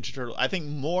Teenage Mutant Ninja Turtle. I think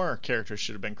more characters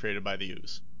should have been created by the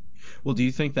Ooze. Well, do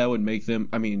you think that would make them?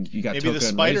 I mean, you got Maybe Toka the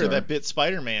and spider Razor. that bit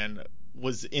Spider-Man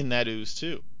was in that Ooze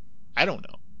too. I don't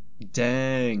know.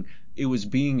 Dang, it was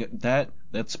being that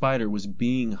spider was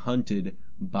being hunted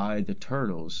by the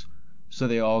turtles, so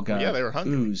they all got Yeah, they were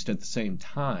hungry. oozed at the same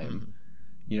time.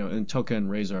 Mm-hmm. And Toka and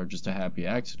Razor are just a happy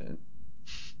accident.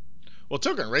 Well,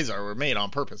 Toka and Razor were made on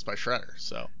purpose by Shredder,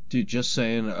 so. Dude, just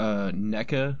saying,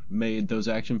 NECA made those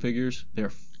action figures.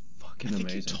 They're fucking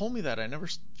amazing. You told me that. I never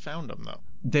found them though.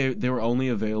 They were only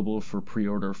available for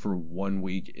pre-order for 1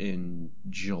 week in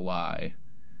July,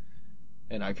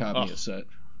 and I caught me a set.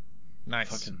 Nice.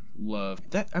 Fucking love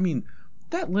that. I mean,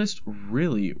 that list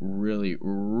really, really,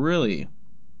 really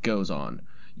goes on.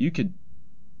 You could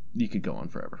go on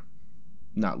forever.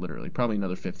 Not literally. Probably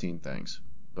another 15 things,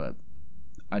 but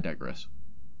I digress.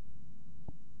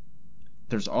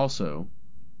 There's also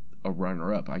a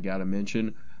runner-up I gotta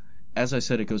mention. As I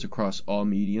said, it goes across all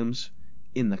mediums.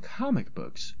 In the comic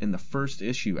books, in the first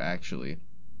issue actually,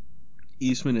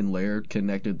 Eastman and Laird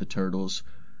connected the Turtles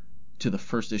to the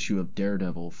first issue of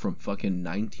Daredevil from fucking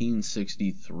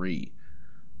 1963.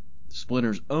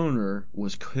 Splinter's owner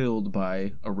was killed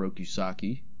by Oroku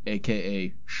Saki,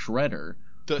 aka Shredder.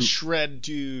 The Shred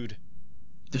dude.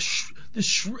 The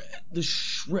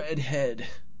Shred head.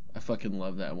 I fucking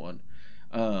love that one.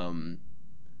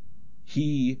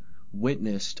 He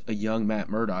witnessed a young Matt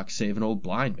Murdock save an old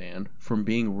blind man from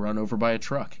being run over by a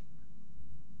truck.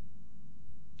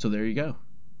 So there you go.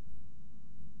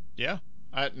 Yeah.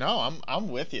 I'm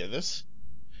with you. This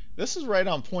is right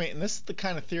on point, and this is the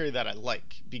kind of theory that I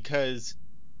like, because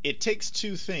it takes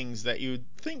two things that you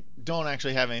would think don't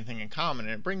actually have anything in common,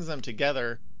 and it brings them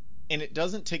together, and it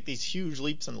doesn't take these huge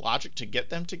leaps in logic to get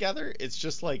them together. It's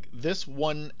just like this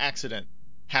one accident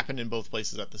happened in both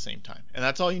places at the same time, and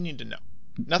that's all you need to know.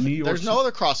 Nothing. There's no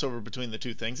other crossover between the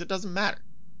two things. It doesn't matter,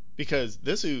 because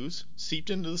this ooze seeped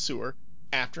into the sewer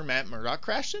after Matt Murdock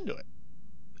crashed into it.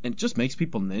 And it just makes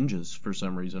people ninjas for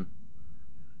some reason.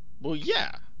 Well,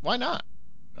 yeah. Why not?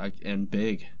 And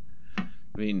big. I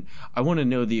mean, I want to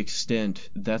know the extent.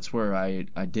 That's where I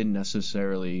didn't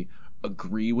necessarily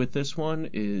agree with this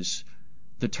one. Is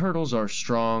the Turtles are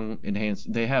strong,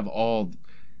 enhanced. They have all.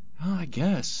 Oh, I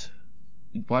guess.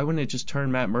 Why wouldn't it just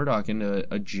turn Matt Murdock into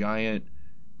a giant,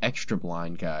 extra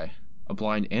blind guy, a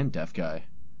blind and deaf guy?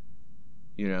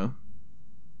 I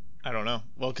don't know.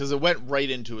 Well, because it went right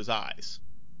into his eyes.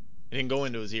 It didn't go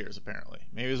into his ears, apparently.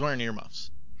 Maybe he was wearing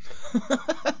earmuffs.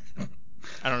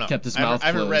 I don't know. Kept his mouth I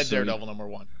haven't read closed, Daredevil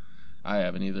 #1. I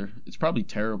haven't either. It's probably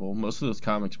terrible. Most of those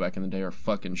comics back in the day are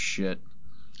fucking shit.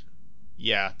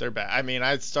 Yeah, they're bad. I mean,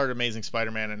 I started Amazing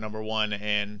Spider-Man at #1,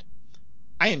 and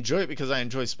I enjoy it because I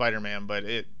enjoy Spider-Man, but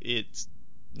it's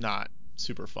not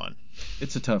super fun.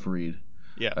 It's a tough read.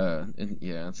 Yeah.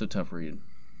 It's a tough read.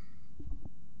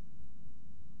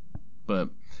 But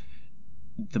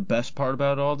the best part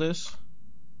about all this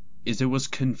is it was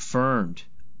confirmed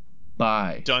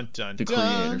by Dun, dun, the dun.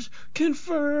 creators.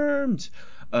 Confirmed!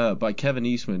 by Kevin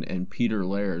Eastman and Peter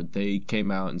Laird. They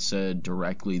came out and said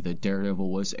directly that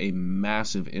Daredevil was a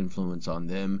massive influence on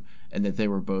them, and that they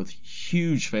were both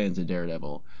huge fans of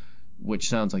Daredevil, which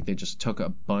sounds like they just took a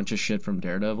bunch of shit from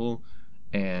Daredevil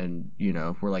and,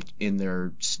 were like in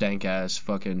their stank ass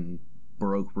fucking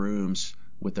baroque rooms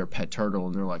with their pet turtle,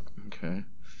 and they're like, okay,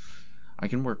 I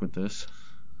can work with this.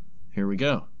 Here we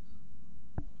go.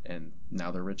 And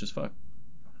now they're rich as fuck.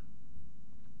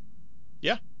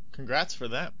 Yeah, congrats for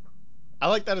that. I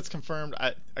like that it's confirmed.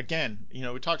 Again,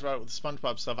 we talked about it with the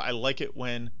SpongeBob stuff. I like it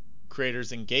when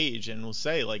creators engage and will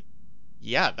say, like,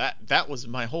 yeah, that was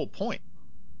my whole point.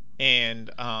 And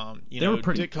They were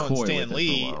pretty Ditko and coy Stan with it for a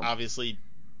Lee while. obviously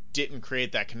didn't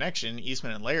create that connection.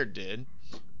 Eastman and Laird did.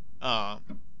 And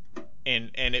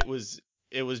it was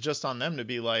just on them to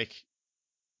be like,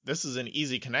 this is an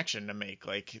easy connection to make.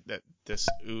 Like, that this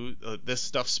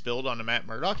stuff spilled onto Matt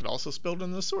Murdock. It also spilled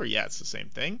into the sewer. Yeah, it's the same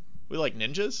thing. We like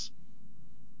ninjas.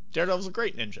 Daredevil's a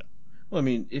great ninja. Well, I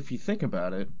mean, if you think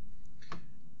about it,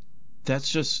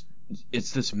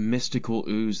 it's this mystical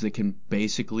ooze that can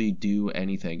basically do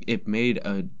anything. It made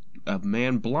a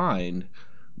man blind,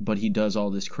 but he does all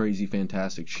this crazy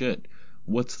fantastic shit.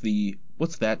 What's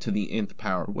that to the nth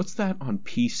power? What's that on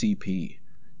PCP?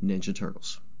 Ninja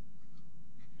Turtles.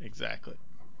 Exactly.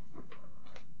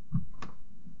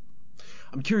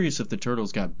 I'm curious if the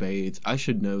turtles got bathed. I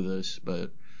should know this,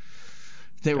 but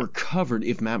if they were covered,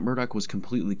 if Matt Murdock was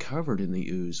completely covered in the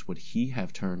ooze, would he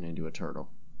have turned into a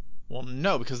turtle? Well,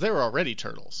 no, because they were already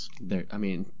turtles. That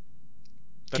That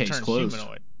case turned closed.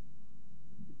 humanoid.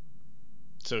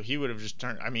 So he would have just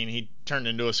turned. I mean, he turned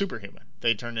into a superhuman.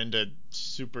 They turned into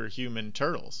superhuman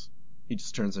turtles. He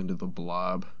just turns into the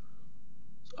Blob.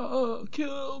 Oh,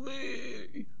 kill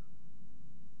me!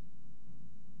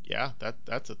 Yeah,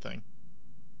 that's a thing.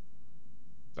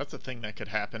 That's a thing that could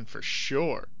happen for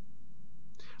sure.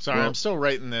 Sorry, Well, I'm still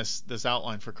writing this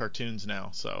outline for cartoons now,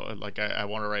 so like I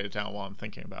want to write it down while I'm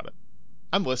thinking about it.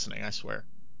 I'm listening, I swear.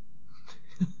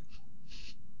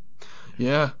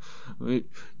 yeah.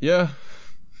 Yeah.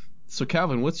 So,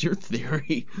 Calvin, what's your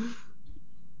theory?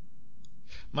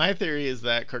 My theory is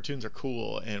that cartoons are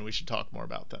cool and we should talk more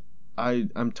about them.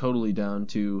 I'm totally down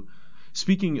to.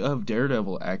 Speaking of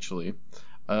Daredevil, actually,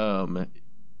 I'm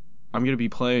gonna be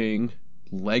playing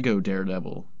Lego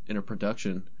Daredevil in a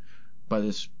production by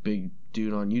this big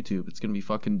dude on YouTube. It's gonna be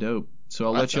fucking dope. So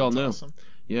I'll That let y'all sounds know. awesome.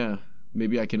 Yeah,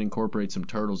 maybe I can incorporate some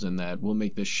turtles in that. We'll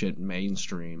make this shit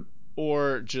mainstream.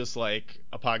 Or just like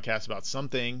a podcast about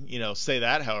something, say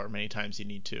that however many times you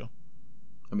need to.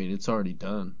 I mean, it's already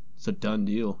done. It's a done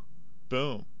deal.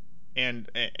 Boom. And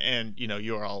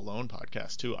You're All Alone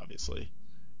podcast too, obviously.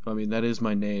 I mean, that is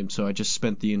my name, so I just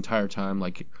spent the entire time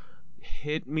like,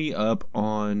 hit me up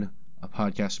on a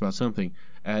podcast about something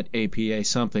at APA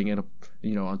something and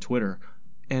on Twitter,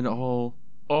 and all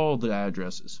the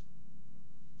addresses.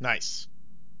 Nice.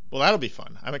 Well, that'll be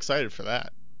fun. I'm excited for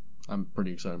that. I'm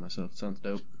pretty excited myself. Sounds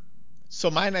dope.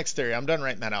 So my next theory, I'm done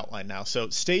writing that outline now. So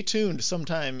stay tuned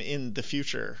sometime in the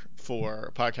future for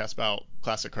a podcast about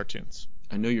classic cartoons.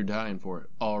 I know you're dying for it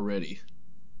already.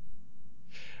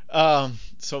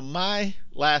 So my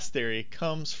last theory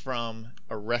comes from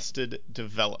Arrested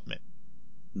Development.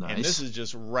 Nice. And this is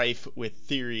just rife with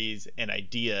theories and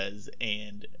ideas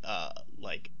and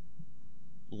like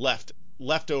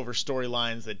leftover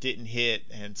storylines that didn't hit,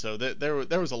 and so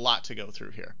there was a lot to go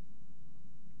through here.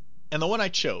 And the one I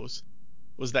chose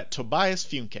was that Tobias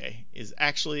Funke is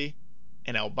actually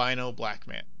an albino black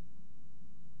man.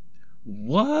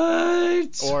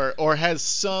 What? Or has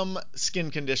some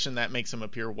skin condition that makes him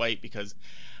appear white, because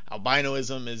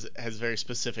albinoism has very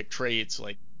specific traits,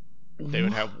 like they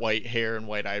would have white hair and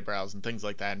white eyebrows and things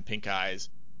like that, and pink eyes.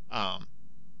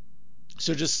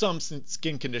 So just some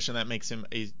skin condition that makes him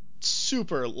a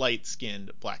super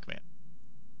light-skinned black man.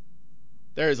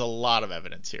 There is a lot of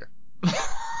evidence here.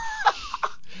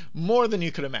 More than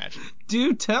you could imagine.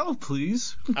 Do tell,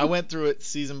 please. I went through it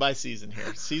season by season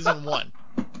here. Season 1.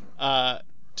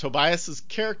 Tobias's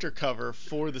character cover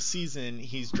for the season,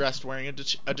 he's dressed wearing a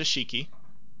dashiki.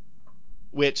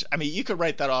 Which, I mean, you could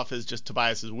write that off as just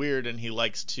Tobias is weird and he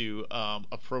likes to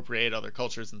appropriate other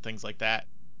cultures and things like that.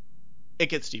 It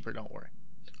gets deeper, don't worry.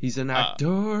 He's an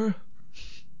actor.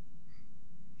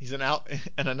 He's an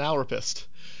analropist.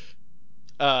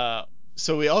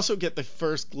 So we also get the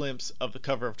first glimpse of the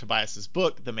cover of Tobias's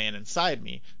book, The Man Inside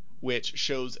Me, which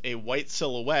shows a white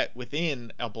silhouette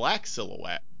within a black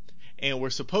silhouette. And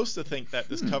we're supposed to think that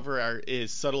this cover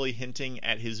is subtly hinting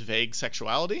at his vague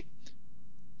sexuality.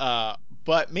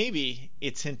 But maybe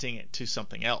it's hinting to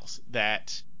something else,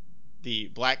 that the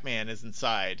black man is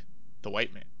inside the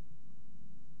white man.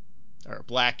 or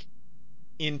black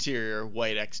interior,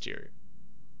 white exterior.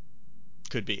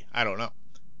 Could be. I don't know.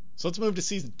 So let's move to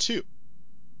season 2.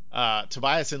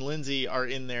 Tobias and Lindsay are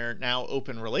in their now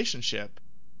open relationship,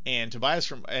 and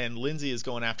Lindsay is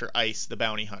going after Ice, the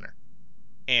bounty hunter.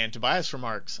 And Tobias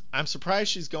remarks, "I'm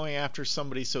surprised she's going after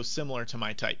somebody so similar to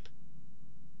my type."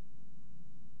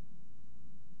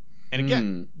 And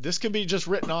again, this could be just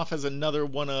written off as another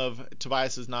one of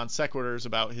Tobias's non sequiturs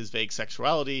about his vague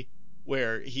sexuality,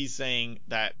 where he's saying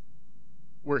that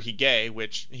were he gay,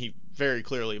 which he very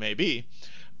clearly may be,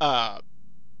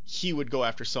 he would go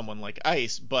after someone like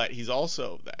Ice, but he's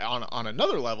also on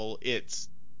another level, it's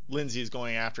Lindsay is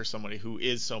going after somebody who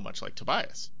is so much like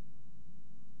Tobias.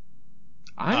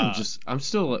 I'm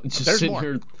still sitting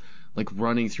here like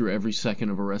running through every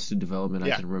second of Arrested Development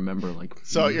I can remember.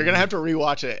 So you're gonna have to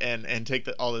rewatch it and take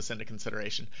all this into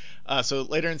consideration. So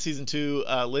later in season 2,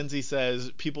 Lindsay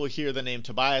says people hear the name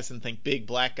Tobias and think big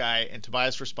black guy, and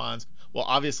Tobias responds, "Well,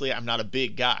 obviously I'm not a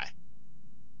big guy."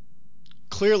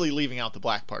 Clearly leaving out the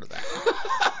black part of that.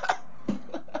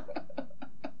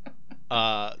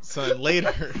 So then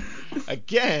later,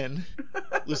 again,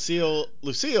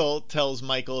 Lucille tells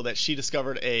Michael that she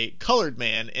discovered a colored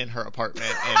man in her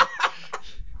apartment, and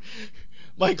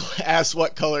Michael asks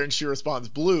what color, and she responds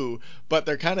blue. But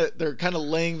they're kind of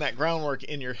laying that groundwork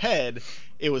in your head.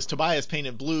 It was Tobias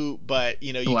painted blue, but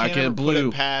you can't ever put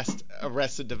it past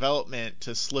Arrested Development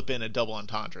to slip in a double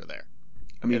entendre there.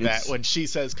 I mean, that when she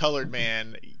says colored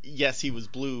man, yes, he was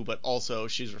blue, but also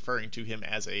she's referring to him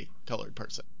as a colored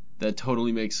person. That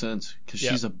totally makes sense, because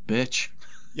she's a bitch.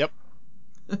 Yep.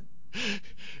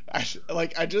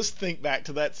 I just think back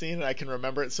to that scene, and I can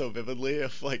remember it so vividly.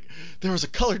 If there was a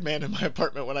colored man in my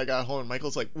apartment when I got home, and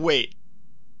Michael's like, "Wait,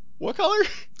 what color?"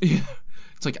 Yeah,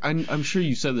 it's like I'm sure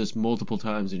you said this multiple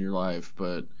times in your life,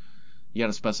 but you got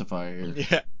to specify here.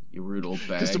 Yeah. You rude old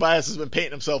bag. Because Tobias has been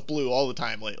painting himself blue all the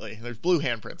time lately. There's blue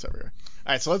handprints everywhere.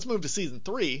 All right, so let's move to season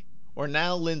 3, where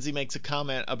now Lindsay makes a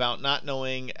comment about not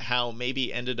knowing how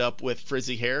Maybe ended up with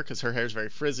frizzy hair, because her hair is very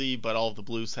frizzy, but all of the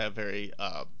blues have very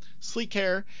sleek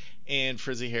hair, and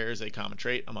frizzy hair is a common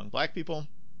trait among black people.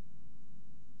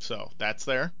 So that's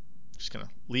there. Just going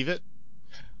to leave it.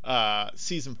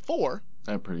 Season 4.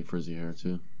 I have pretty frizzy hair,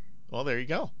 too. Well, there you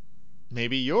go.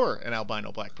 Maybe you're an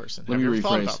albino black person. Have you ever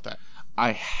thought about that?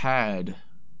 I had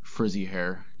frizzy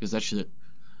hair, because that shit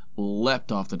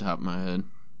leapt off the top of my head.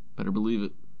 Better believe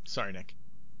it. Sorry, Nick.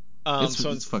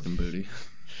 It's fucking booty.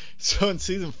 So in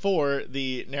season 4,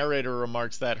 the narrator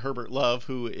remarks that Herbert Love,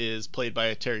 who is played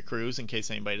by Terry Crews, in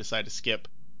case anybody decided to skip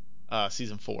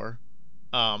season 4.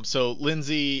 So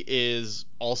Lindsay is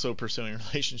also pursuing a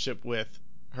relationship with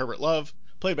Herbert Love,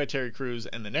 played by Terry Crews,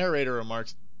 and the narrator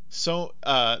remarks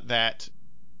that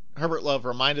Herbert Love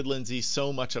reminded Lindsay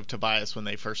so much of Tobias when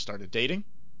they first started dating.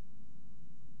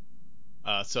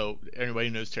 So anybody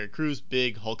who knows Terry Crews,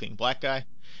 big hulking black guy,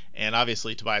 and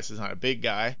obviously Tobias is not a big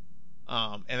guy.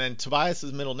 And then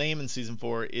Tobias's middle name in season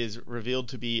 4 is revealed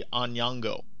to be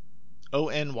Onyango,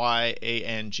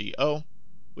 Onyango,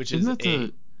 which Isn't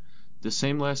that the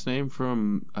same last name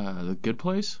from The Good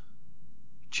Place?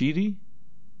 Chidi?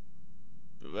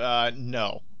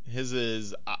 No, his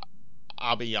is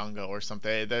Abiyango or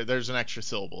something. There's an extra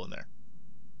syllable in there.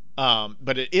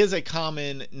 But it is a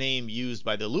common name used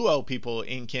by the Luo people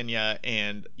in Kenya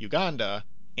and Uganda,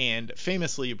 and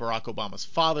famously Barack Obama's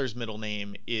father's middle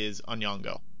name is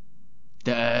Onyango.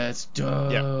 That's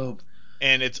dope. Yeah.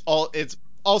 And it's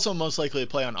also most likely a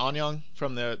play on Anyang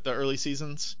from the early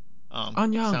seasons.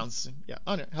 Anyang.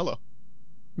 Anyang. Hello.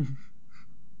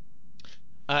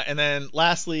 And then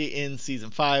lastly, in season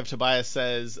 5, Tobias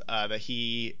says that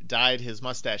he dyed his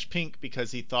mustache pink because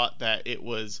he thought that it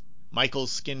was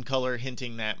Michael's skin color,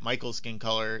 hinting that Michael's skin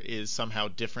color is somehow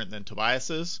different than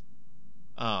Tobias's.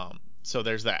 So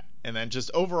there's that. And then just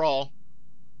overall,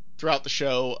 throughout the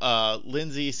show,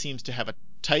 Lindsay seems to have a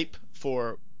type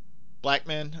for black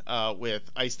men, with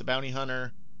Ice the Bounty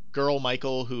Hunter, Girl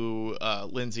Michael, who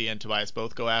Lindsay and Tobias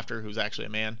both go after, who's actually a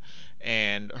man,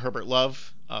 and Herbert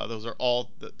Love. Those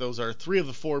are 3 of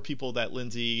the 4 people that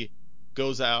Lindsay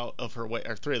goes out of her way,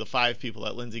 or 3 of the 5 people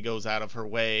that Lindsay goes out of her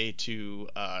way to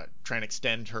try and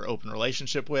extend her open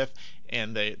relationship with,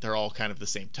 and they're all kind of the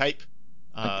same type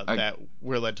that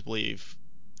we're led to believe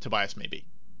Tobias may be.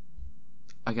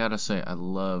 I gotta say, I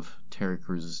love Terry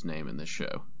Crews' name in this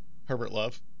show. Herbert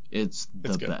Love. It's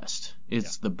the best.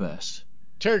 It's the best.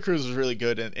 Terry Crews was really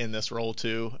good in this role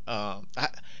too.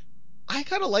 I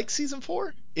kind of like season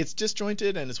 4. It's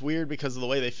disjointed and it's weird because of the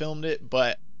way they filmed it,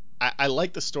 but I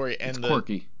like the story, and it's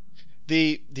quirky.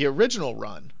 The original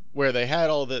run where they had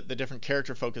all the different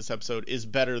character focus episode is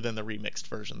better than the remixed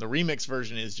version. The remixed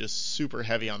version is just super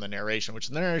heavy on the narration, which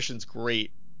the narration's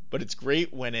great, but it's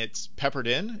great when it's peppered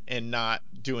in and not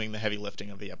doing the heavy lifting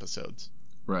of the episodes.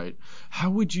 Right. How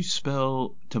would you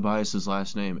spell Tobias's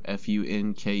last name?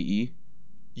 Funke?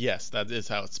 Yes, that is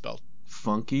how it's spelled.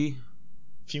 Funky?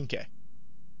 Funke.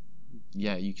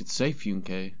 Yeah, you could say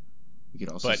Funke. You could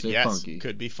also But say yes, Funky.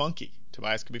 could be funky.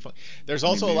 Tobias could be funky. There's I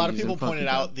mean, also a maybe lot of he's in people Funky pointed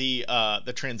Town. out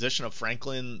the transition of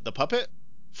Franklin the puppet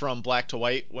from black to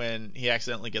white when he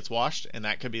accidentally gets washed, and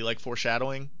that could be like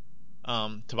foreshadowing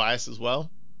Tobias as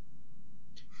well.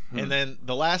 And then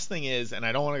the last thing is, and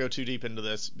I don't want to go too deep into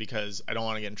this because I don't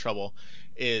want to get in trouble,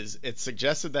 is it's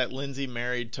suggested that Lindsay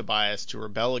married Tobias to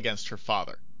rebel against her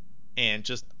father. And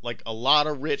just like a lot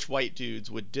of rich white dudes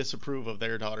would disapprove of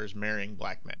their daughters marrying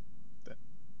black men.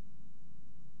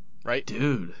 Right?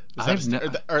 Dude, Is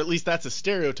that or at least that's a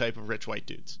stereotype of rich white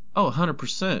dudes. Oh,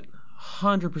 100%.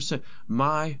 100%.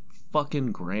 My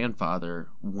fucking grandfather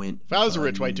went If I was a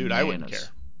rich white dude, I wouldn't bananas. care.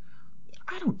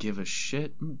 I don't give a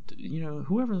shit. You know,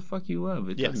 whoever the fuck you love,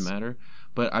 it Yes. doesn't matter.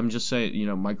 But I'm just saying, you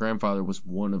know, my grandfather was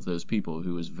one of those people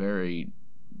who was very.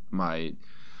 My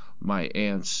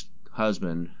aunt's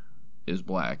husband is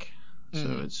black,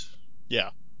 so it's.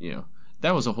 Yeah. You know,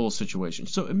 that was a whole situation.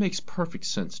 So it makes perfect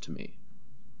sense to me.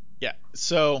 Yeah.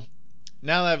 So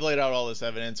now that I've laid out all this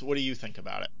evidence, what do you think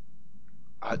about it?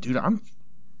 Dude, I'm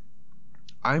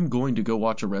going to go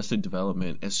watch Arrested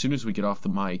Development as soon as we get off the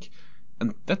mic,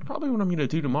 and that's probably what I'm going to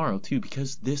do tomorrow too,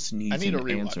 because this needs I need an a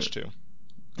rewatch answer. too.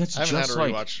 That's I haven't just had a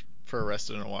like rewatch for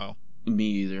Arrested in a while. me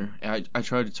either. I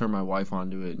tried to turn my wife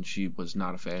onto it, and she was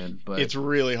not a fan. But It's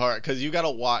really hard because you got to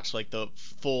watch like the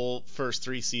full first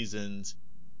 3 seasons.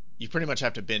 You pretty much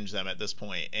have to binge them at this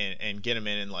point and get them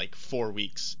in like 4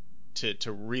 weeks to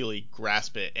really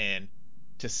grasp it and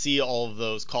to see all of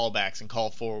those callbacks and call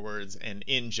forwards and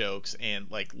in jokes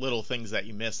and like little things that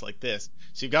you miss like this.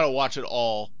 So you've got to watch it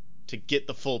all to get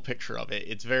the full picture of it.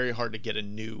 It's very hard to get a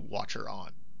new watcher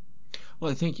on.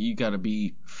 well, I think you got to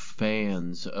be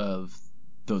fans of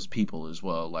those people as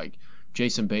well. Like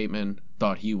Jason Bateman,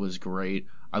 thought he was great.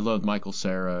 I loved Michael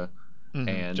Cera.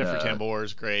 And Jeffrey Tambor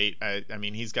is great. I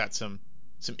mean, he's got some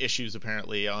issues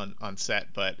apparently on set,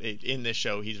 but in this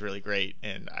show he's really great.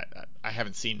 And I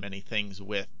haven't seen many things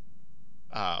with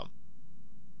him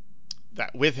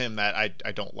that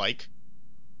I don't like.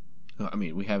 I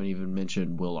mean, we haven't even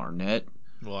mentioned Will Arnett.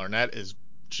 Will Arnett is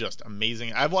just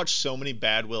amazing. I've watched so many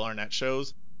bad Will Arnett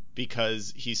shows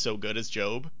because he's so good as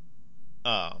Job.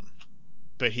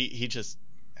 But he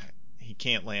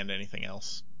can't land anything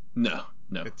else. No.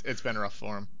 It's been rough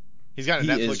for him. He's got a He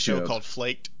Netflix is show Job. called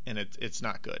Flaked, and it's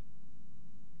not good.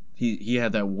 He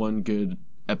had that one good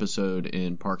episode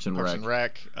in Parks and Parks Rec. and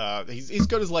Rec. He's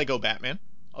good as Lego Batman.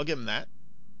 I'll give him that.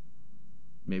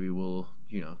 Maybe we'll,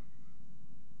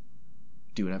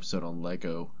 do an episode on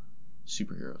Lego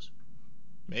superheroes.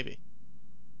 Maybe.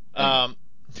 Anyway.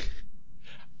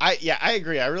 I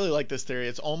agree. I really like this theory.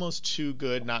 It's almost too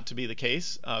good not to be the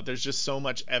case. There's just so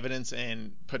much evidence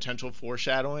and potential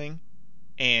foreshadowing.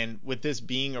 And with this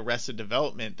being Arrested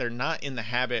Development, they're not in the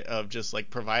habit of just like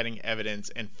providing evidence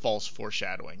and false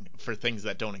foreshadowing for things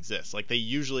that don't exist. Like they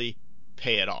usually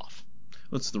pay it off.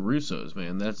 It's the Russos,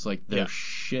 man. That's like their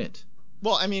shit.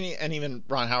 Well, I mean, and even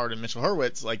Ron Howard and Mitchell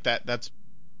Hurwitz, like that's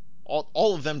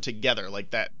all of them together.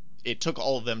 Like that, it took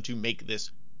all of them to make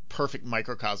this perfect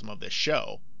microcosm of this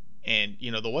show. And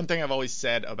the one thing I've always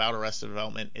said about Arrested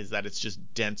Development is that it's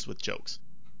just dense with jokes.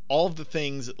 All of the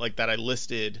things like that I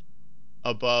listed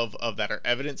above of that are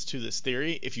evidence to this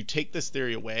theory, if you take this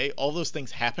theory away, all those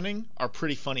things happening are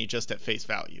pretty funny just at face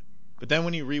value. But then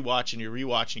when you rewatch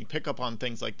and you pick up on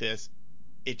things like this,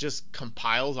 it just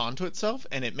compiles onto itself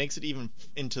and it makes it even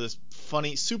into this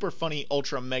funny, super funny,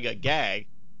 ultra mega gag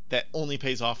that only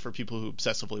pays off for people who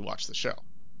obsessively watch the show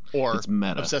or It's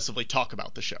meta. obsessively talk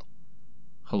about the show.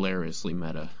 Hilariously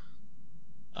meta.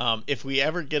 If we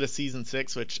ever get a season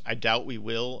 6, which I doubt we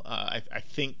will, I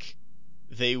think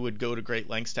they would go to great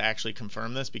lengths to actually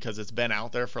confirm this because it's been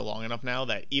out there for long enough now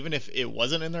that even if it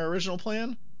wasn't in their original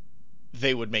plan,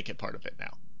 they would make it part of it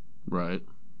now. Right.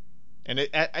 And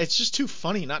it's just too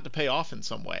funny not to pay off in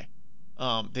some way.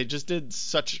 They just did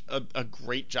such a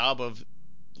great job of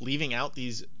leaving out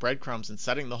these breadcrumbs and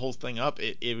setting the whole thing up.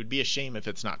 It would be a shame if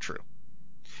it's not true.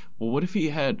 Well, what if he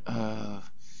had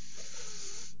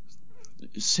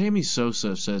Sammy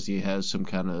Sosa says he has some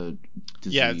kind of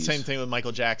disease. Yeah, same thing with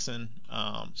Michael Jackson.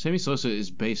 Sammy Sosa is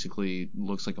basically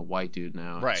looks like a white dude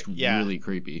now. Right, It's yeah. really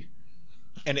creepy.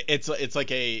 And it's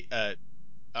like a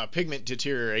pigment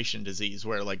deterioration disease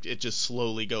where like it just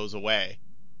slowly goes away.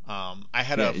 I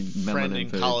had Yeah, a friend melanin in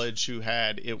fades. college who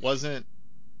had it wasn't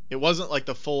like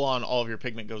the full on all of your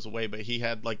pigment goes away, but he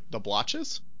had like the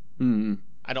blotches. Mm.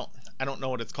 I don't I don't know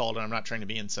what it's called, and I'm not trying to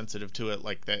be insensitive to it.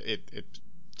 Like that, it's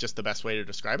just the best way to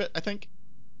describe it, I think.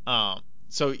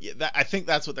 So I think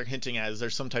that's what they're hinting at is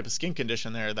there's some type of skin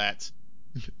condition there that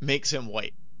makes him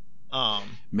white.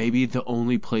 Maybe the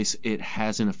only place it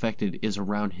hasn't affected is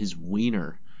around his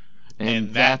wiener, And and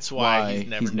that's that's why why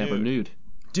he's never nude.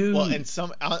 nude. Well, Dude, and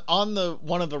some on the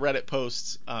one of the Reddit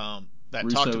posts that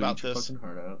talked Russo, about eat your this, fucking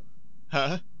heart out.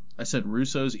 huh? I said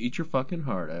Russo's eat your fucking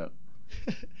heart out.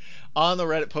 On the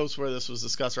Reddit post where this was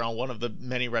discussed, or on one of the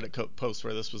many Reddit posts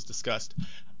where this was discussed,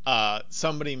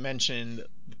 somebody mentioned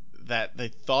that they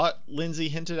thought Lindsay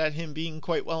hinted at him being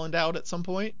quite well endowed at some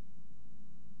point,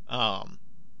 um,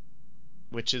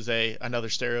 which is another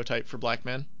stereotype for black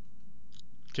men.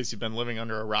 In case you've been living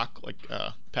under a rock, like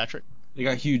Patrick. They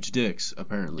got huge dicks,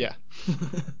 apparently. Yeah,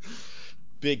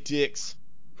 big dicks.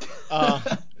 Uh,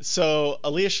 so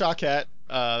Aaliyah Shawkat,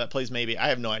 that plays Maybe. I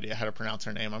have no idea how to pronounce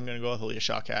her name. I'm gonna go with Aaliyah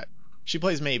Shawkat. She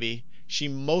plays Maybe. She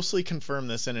mostly confirmed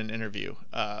this in an interview.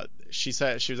 She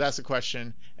said she was asked a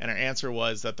question, and her answer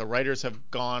was that the writers have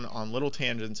gone on little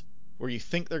tangents where you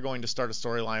think they're going to start a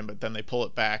storyline, but then they pull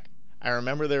it back. I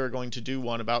remember they were going to do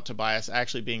one about Tobias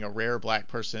actually being a rare black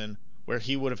person, where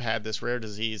he would have had this rare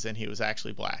disease and he was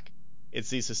actually black. It's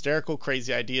these hysterical,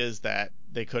 crazy ideas that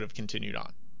they could have continued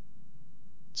on.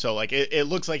 So like it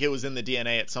looks like it was in the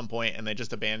DNA at some point and they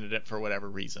just abandoned it for whatever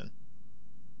reason.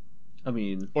 I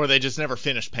mean, Or they just never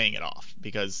finished paying it off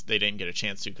because they didn't get a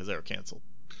chance to because they were canceled.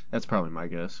 that's probably my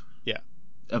guess. Yeah.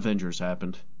 Avengers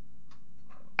happened.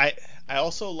 I I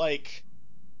also like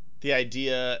the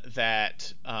idea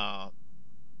that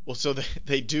well, so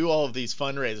they do all of these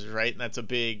fundraisers, right? And that's a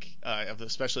big,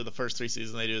 especially the first 3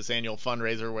 seasons, they do this annual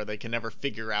fundraiser where they can never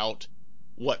figure out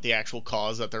what the actual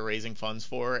cause that they're raising funds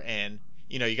for. And,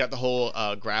 you got the whole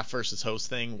Graf versus Host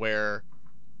thing where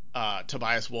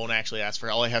Tobias won't actually ask for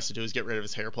it. All he has to do is get rid of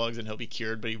his hair plugs and he'll be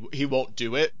cured, but he won't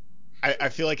do it. I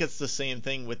feel like it's the same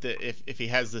thing with if he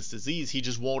has this disease, he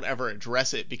just won't ever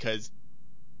address it because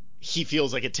he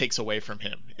feels like it takes away from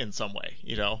him in some way.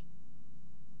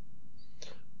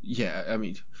 Yeah, I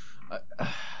mean,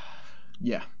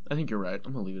 yeah, I think you're right.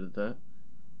 I'm gonna leave it at that.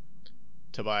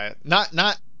 Tobias.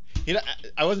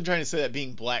 I wasn't trying to say that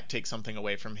being black takes something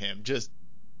away from him. Just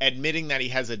admitting that he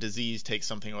has a disease takes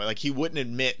something away. Like he wouldn't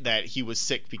admit that he was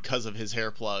sick because of his hair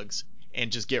plugs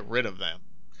and just get rid of them.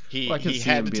 He Well, I could he see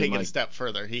had him to being take it a like, step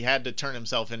further. He had to turn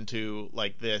himself into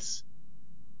like this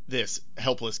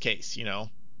helpless case.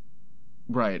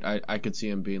 right. I could see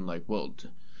him being like, well,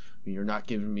 you're not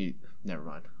giving me. Never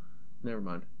mind. Never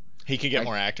mind. He could get I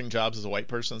more acting jobs as a white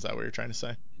person. Is that what you're trying to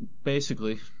say?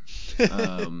 basically,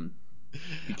 um, I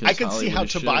because could see Hollywood how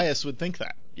is shit. Tobias would think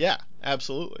that. Yeah,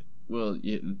 absolutely. Well,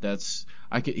 yeah, that's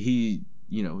I could he.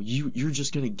 You're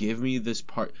just gonna give me this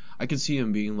part. I could see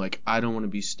him being like, I don't want to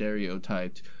be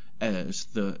stereotyped as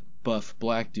the buff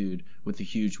black dude with the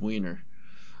huge wiener.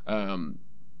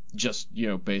 Just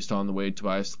based on the way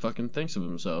Tobias fucking thinks of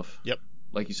himself. Yep.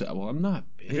 Like you said, well, I'm not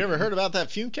big. Have you ever heard about that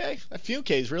Funke? That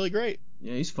Funke is really great.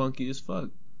 Yeah, he's funky as fuck.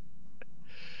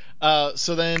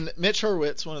 So then Mitch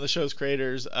Hurwitz, one of the show's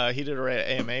creators, he did a Reddit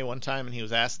AMA one time and he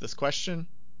was asked this question.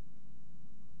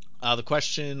 The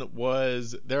question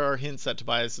was, there are hints that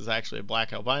Tobias is actually a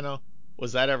black albino.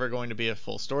 Was that ever going to be a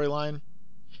full storyline?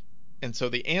 And so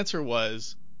the answer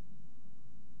was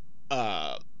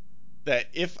that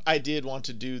if I did want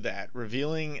to do that,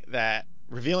 revealing that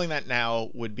now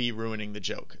would be ruining the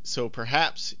joke. So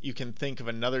perhaps you can think of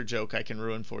another joke I can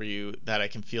ruin for you that I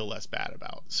can feel less bad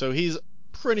about. So he's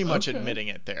pretty much admitting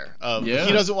it there. Yeah.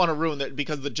 He doesn't want to ruin that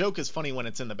because the joke is funny when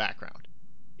it's in the background.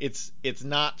 It's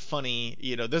not funny.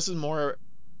 This is more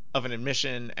of an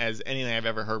admission as anything I've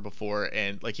ever heard before.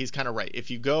 And like he's kind of right. If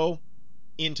you go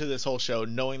into this whole show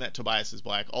knowing that Tobias is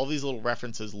black, all these little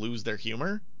references lose their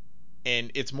humor.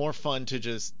 And it's more fun to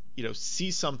just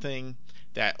see something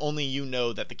that only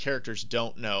that the characters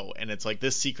don't know, and it's like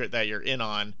this secret that you're in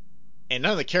on, and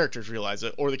none of the characters realize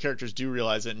it, or the characters do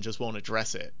realize it and just won't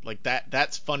address it. Like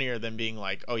that's funnier than being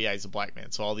like, oh yeah, he's a black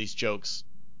man, so all these jokes,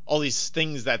 all these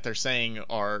things that they're saying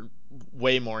are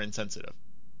way more insensitive.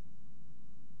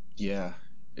 Yeah,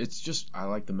 it's just I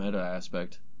like the meta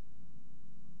aspect.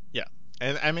 Yeah,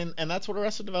 and I mean, and that's what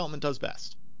Arrested Development does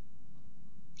best.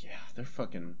 Yeah, they're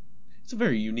fucking. It's a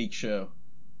very unique show.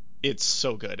 It's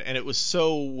so good, and it was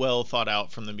so well thought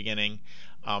out from the beginning.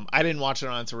 I didn't watch it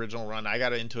on its original run. I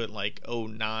got into it in like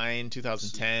 2009,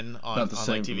 2010 on like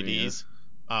DVDs, me,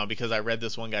 yeah. Because I read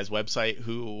this one guy's website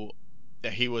who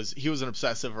he was an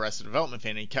obsessive Arrested Development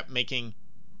fan, and he kept making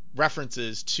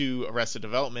references to Arrested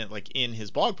Development like in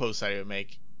his blog posts that he would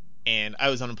make, and I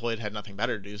was unemployed, had nothing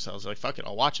better to do, so I was like, fuck it,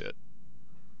 I'll watch it.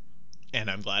 And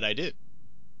I'm glad I did,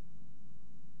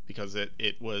 because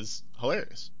it was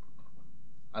hilarious.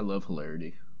 I love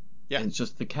hilarity. Yeah. And it's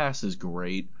just, the cast is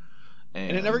great.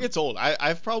 And it never gets old.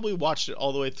 I've probably watched it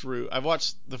all the way through. I've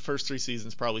watched the first 3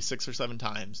 seasons probably 6 or 7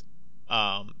 times.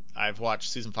 I've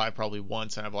watched season 5 probably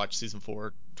once, and I've watched season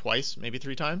 4 twice, maybe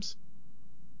 3 times.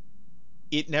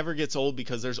 It never gets old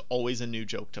because there's always a new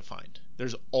joke to find.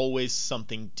 There's always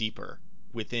something deeper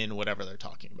within whatever they're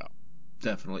talking about.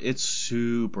 Definitely. It's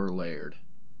super layered.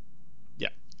 Yeah,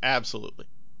 absolutely.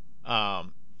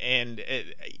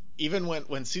 Even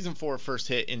when season 4 first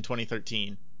hit in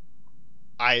 2013,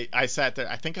 I sat there.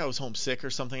 I think I was homesick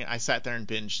or something. I sat there and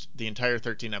binged the entire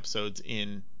 13 episodes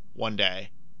in one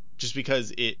day, just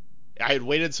because I had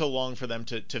waited so long for them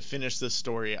to finish this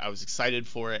story. I was excited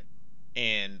for it,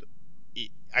 and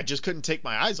I just couldn't take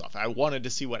my eyes off. I wanted to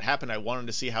see what happened. I wanted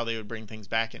to see how they would bring things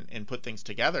back and put things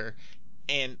together.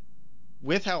 And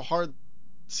with how hard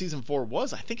season 4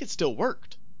 was, I think it still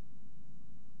worked.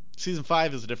 Season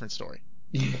 5 is a different story.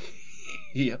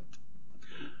 Yep.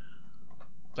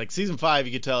 Like season 5,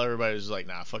 you could tell everybody was just like,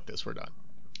 nah, fuck this, we're done.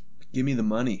 Give me the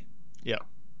money. Yeah.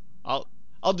 I'll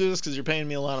do this because you're paying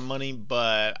me a lot of money,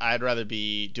 but I'd rather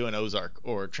be doing Ozark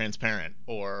or Transparent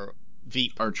or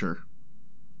Veep. Archer.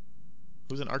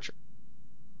 Who's an Archer?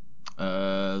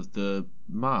 The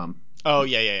mom. Oh,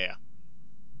 yeah.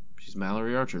 She's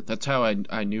Mallory Archer. That's how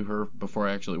I knew her before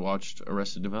I actually watched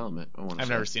Arrested Development. I've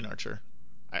never seen Archer.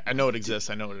 I know it exists.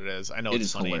 I know what it is. I know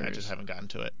it's funny. Hilarious. I just haven't gotten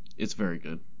to it. It's very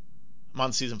good. I'm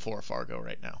on season 4 of Fargo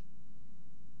right now,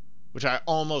 which I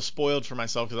almost spoiled for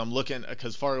myself because I'm looking,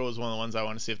 because Fargo was one of the ones I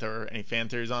want to see if there were any fan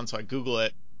theories on. So I Google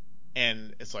it,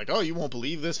 and it's like, oh, you won't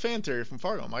believe this fan theory from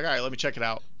Fargo. I'm like, all right, let me check it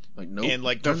out. Like, nope. And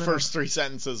like their first 3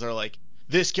 sentences are like,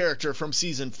 this character from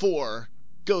season 4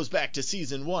 goes back to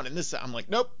season 1, and this. I'm like,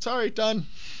 nope, sorry, done.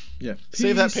 Yeah.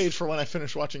 Save that page for when I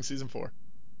finish watching season 4.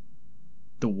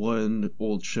 The one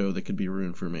old show that could be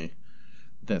ruined for me.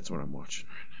 That's what I'm watching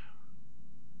right now.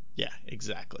 Yeah,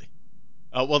 exactly.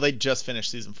 Well, they just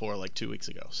finished season 4 like 2 weeks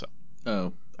ago, so.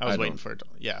 Oh. I was waiting for it.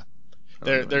 Yeah.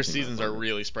 Their seasons are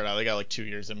really spread out. They got like 2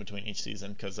 years in between each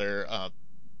season because they're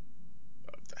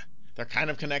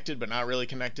kind of connected but not really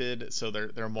connected. So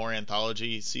they're more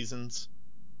anthology seasons.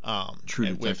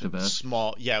 True Detective with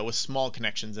small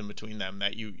connections in between them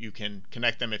that you can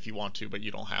connect them if you want to, but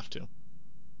you don't have to.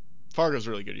 Fargo's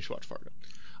really good. You should watch Fargo.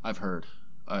 I've heard.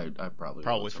 I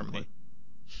probably from me.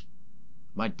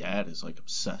 My dad is like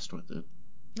obsessed with it.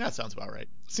 That sounds about right.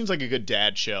 Seems like a good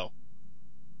dad show.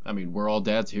 I mean, we're all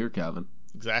dads here, Calvin.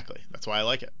 Exactly. That's why I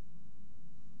like it.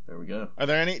 There we go.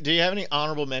 Do you have any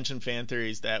honorable mention fan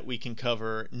theories that we can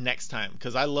cover next time?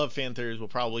 Because I love fan theories. We'll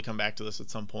probably come back to this at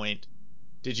some point.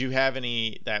 Did you have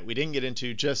any that we didn't get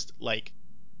into? Just like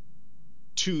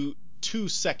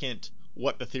 2-second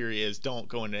what the theory is. Don't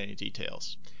go into any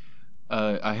details.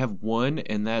 I have one,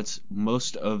 and that's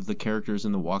most of the characters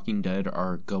in The Walking Dead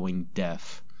are going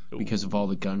deaf because of all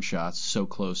the gunshots so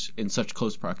close, in such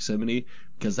close proximity,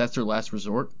 because that's their last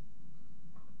resort.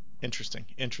 Interesting.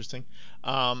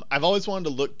 I've always wanted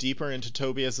to look deeper into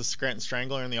Toby as the Scranton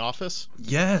Strangler in The Office.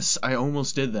 Yes, I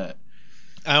almost did that.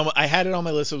 I had it on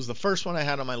my list. It was the first one I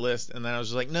had on my list, and then I was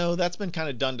just like, no, that's been kind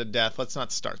of done to death. Let's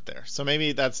not start there. So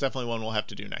maybe that's definitely one we'll have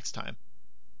to do next time.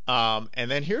 And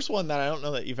then here's one that I don't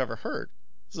know that you've ever heard.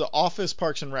 This is an Office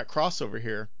Parks and Rec crossover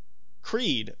here.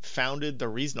 Creed founded the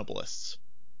Reasonablists.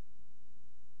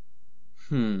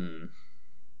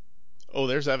 Oh,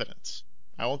 there's evidence.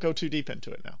 I won't go too deep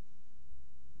into it now.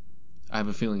 I have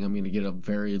a feeling I'm going to get a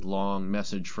very long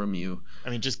message from you. I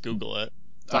mean, just Google it.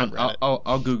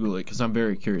 I'll Google it because I'm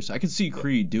very curious. I could see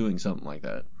Creed doing something like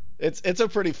that. It's a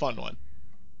pretty fun one.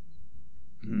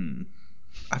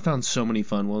 I found so many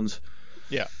fun ones.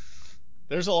 Yeah.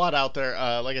 There's a lot out there.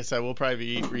 Like I said, we'll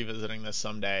probably be revisiting this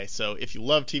someday. So if you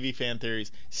love TV fan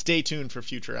theories, stay tuned for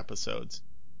future episodes.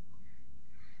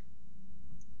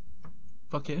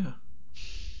 Fuck yeah.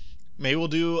 Maybe we'll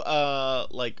do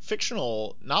like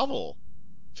fictional novel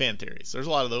fan theories. There's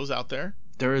a lot of those out there.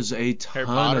 There is a ton Harry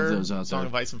Potter, of those out Song there.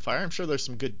 of Ice and Fire. I'm sure there's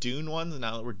some good Dune ones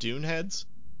now that we're Dune heads.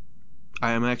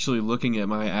 I am actually looking at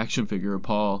my action figure of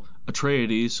Paul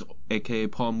Atreides, aka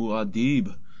Paul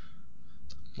Muad'Dib.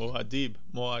 Muad'Dib.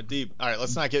 All right,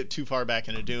 let's not get too far back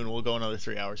into Dune. We'll go another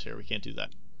 3 hours here. We can't do that.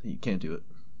 You can't do it.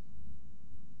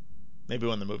 Maybe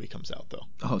when the movie comes out, though.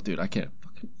 Oh, dude, I can't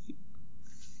fucking.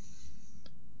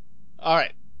 All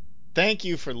right. Thank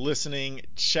you for listening.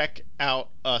 Check out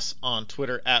us on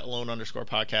Twitter at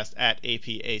 @lone_podcast, at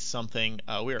APA something.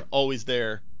 We are always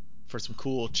there for some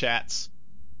cool chats.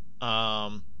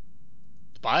 Buy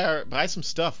some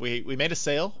stuff. We made a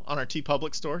sale on our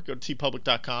TeePublic store. Go to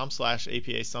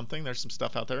tpublic.com/APA something. There's some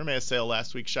stuff out there. We made a sale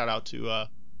last week. Shout out to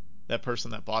that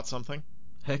person that bought something.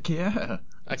 Heck yeah.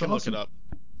 I can look it up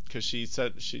because she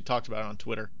talked about it on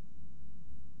Twitter.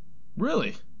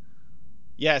 Really?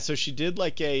 Yeah, so she did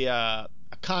like a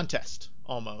contest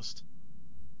almost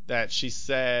that she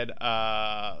said,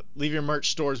 leave your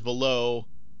merch stores below.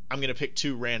 I'm going to pick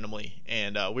 2 randomly,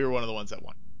 and we were one of the ones that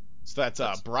won. So that's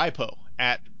Brypo,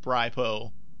 at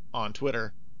Brypo on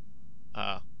Twitter,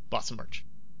 bought some merch.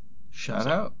 Shout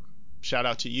out. Shout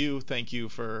out to you. Thank you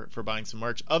for buying some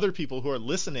merch. Other people who are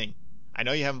listening, I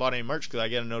know you haven't bought any merch because I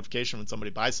get a notification when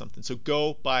somebody buys something. So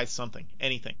go buy something.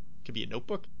 Anything. Could be a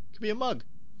notebook. Could be a mug.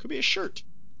 Could be a shirt.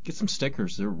 Get some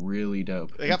stickers. They're really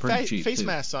dope. They got face too.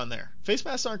 masks on there. Face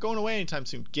masks aren't going away anytime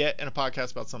soon. Get in a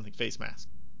podcast about something face mask.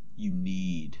 You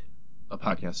need a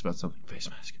podcast about something face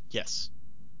mask. Yes.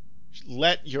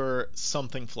 Let your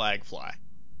something flag fly.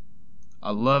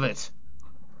 I love it.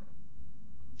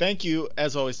 Thank you,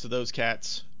 as always, to those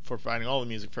cats for providing all the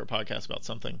music for a podcast about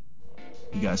something.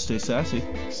 You guys stay sassy.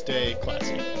 Stay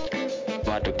classy.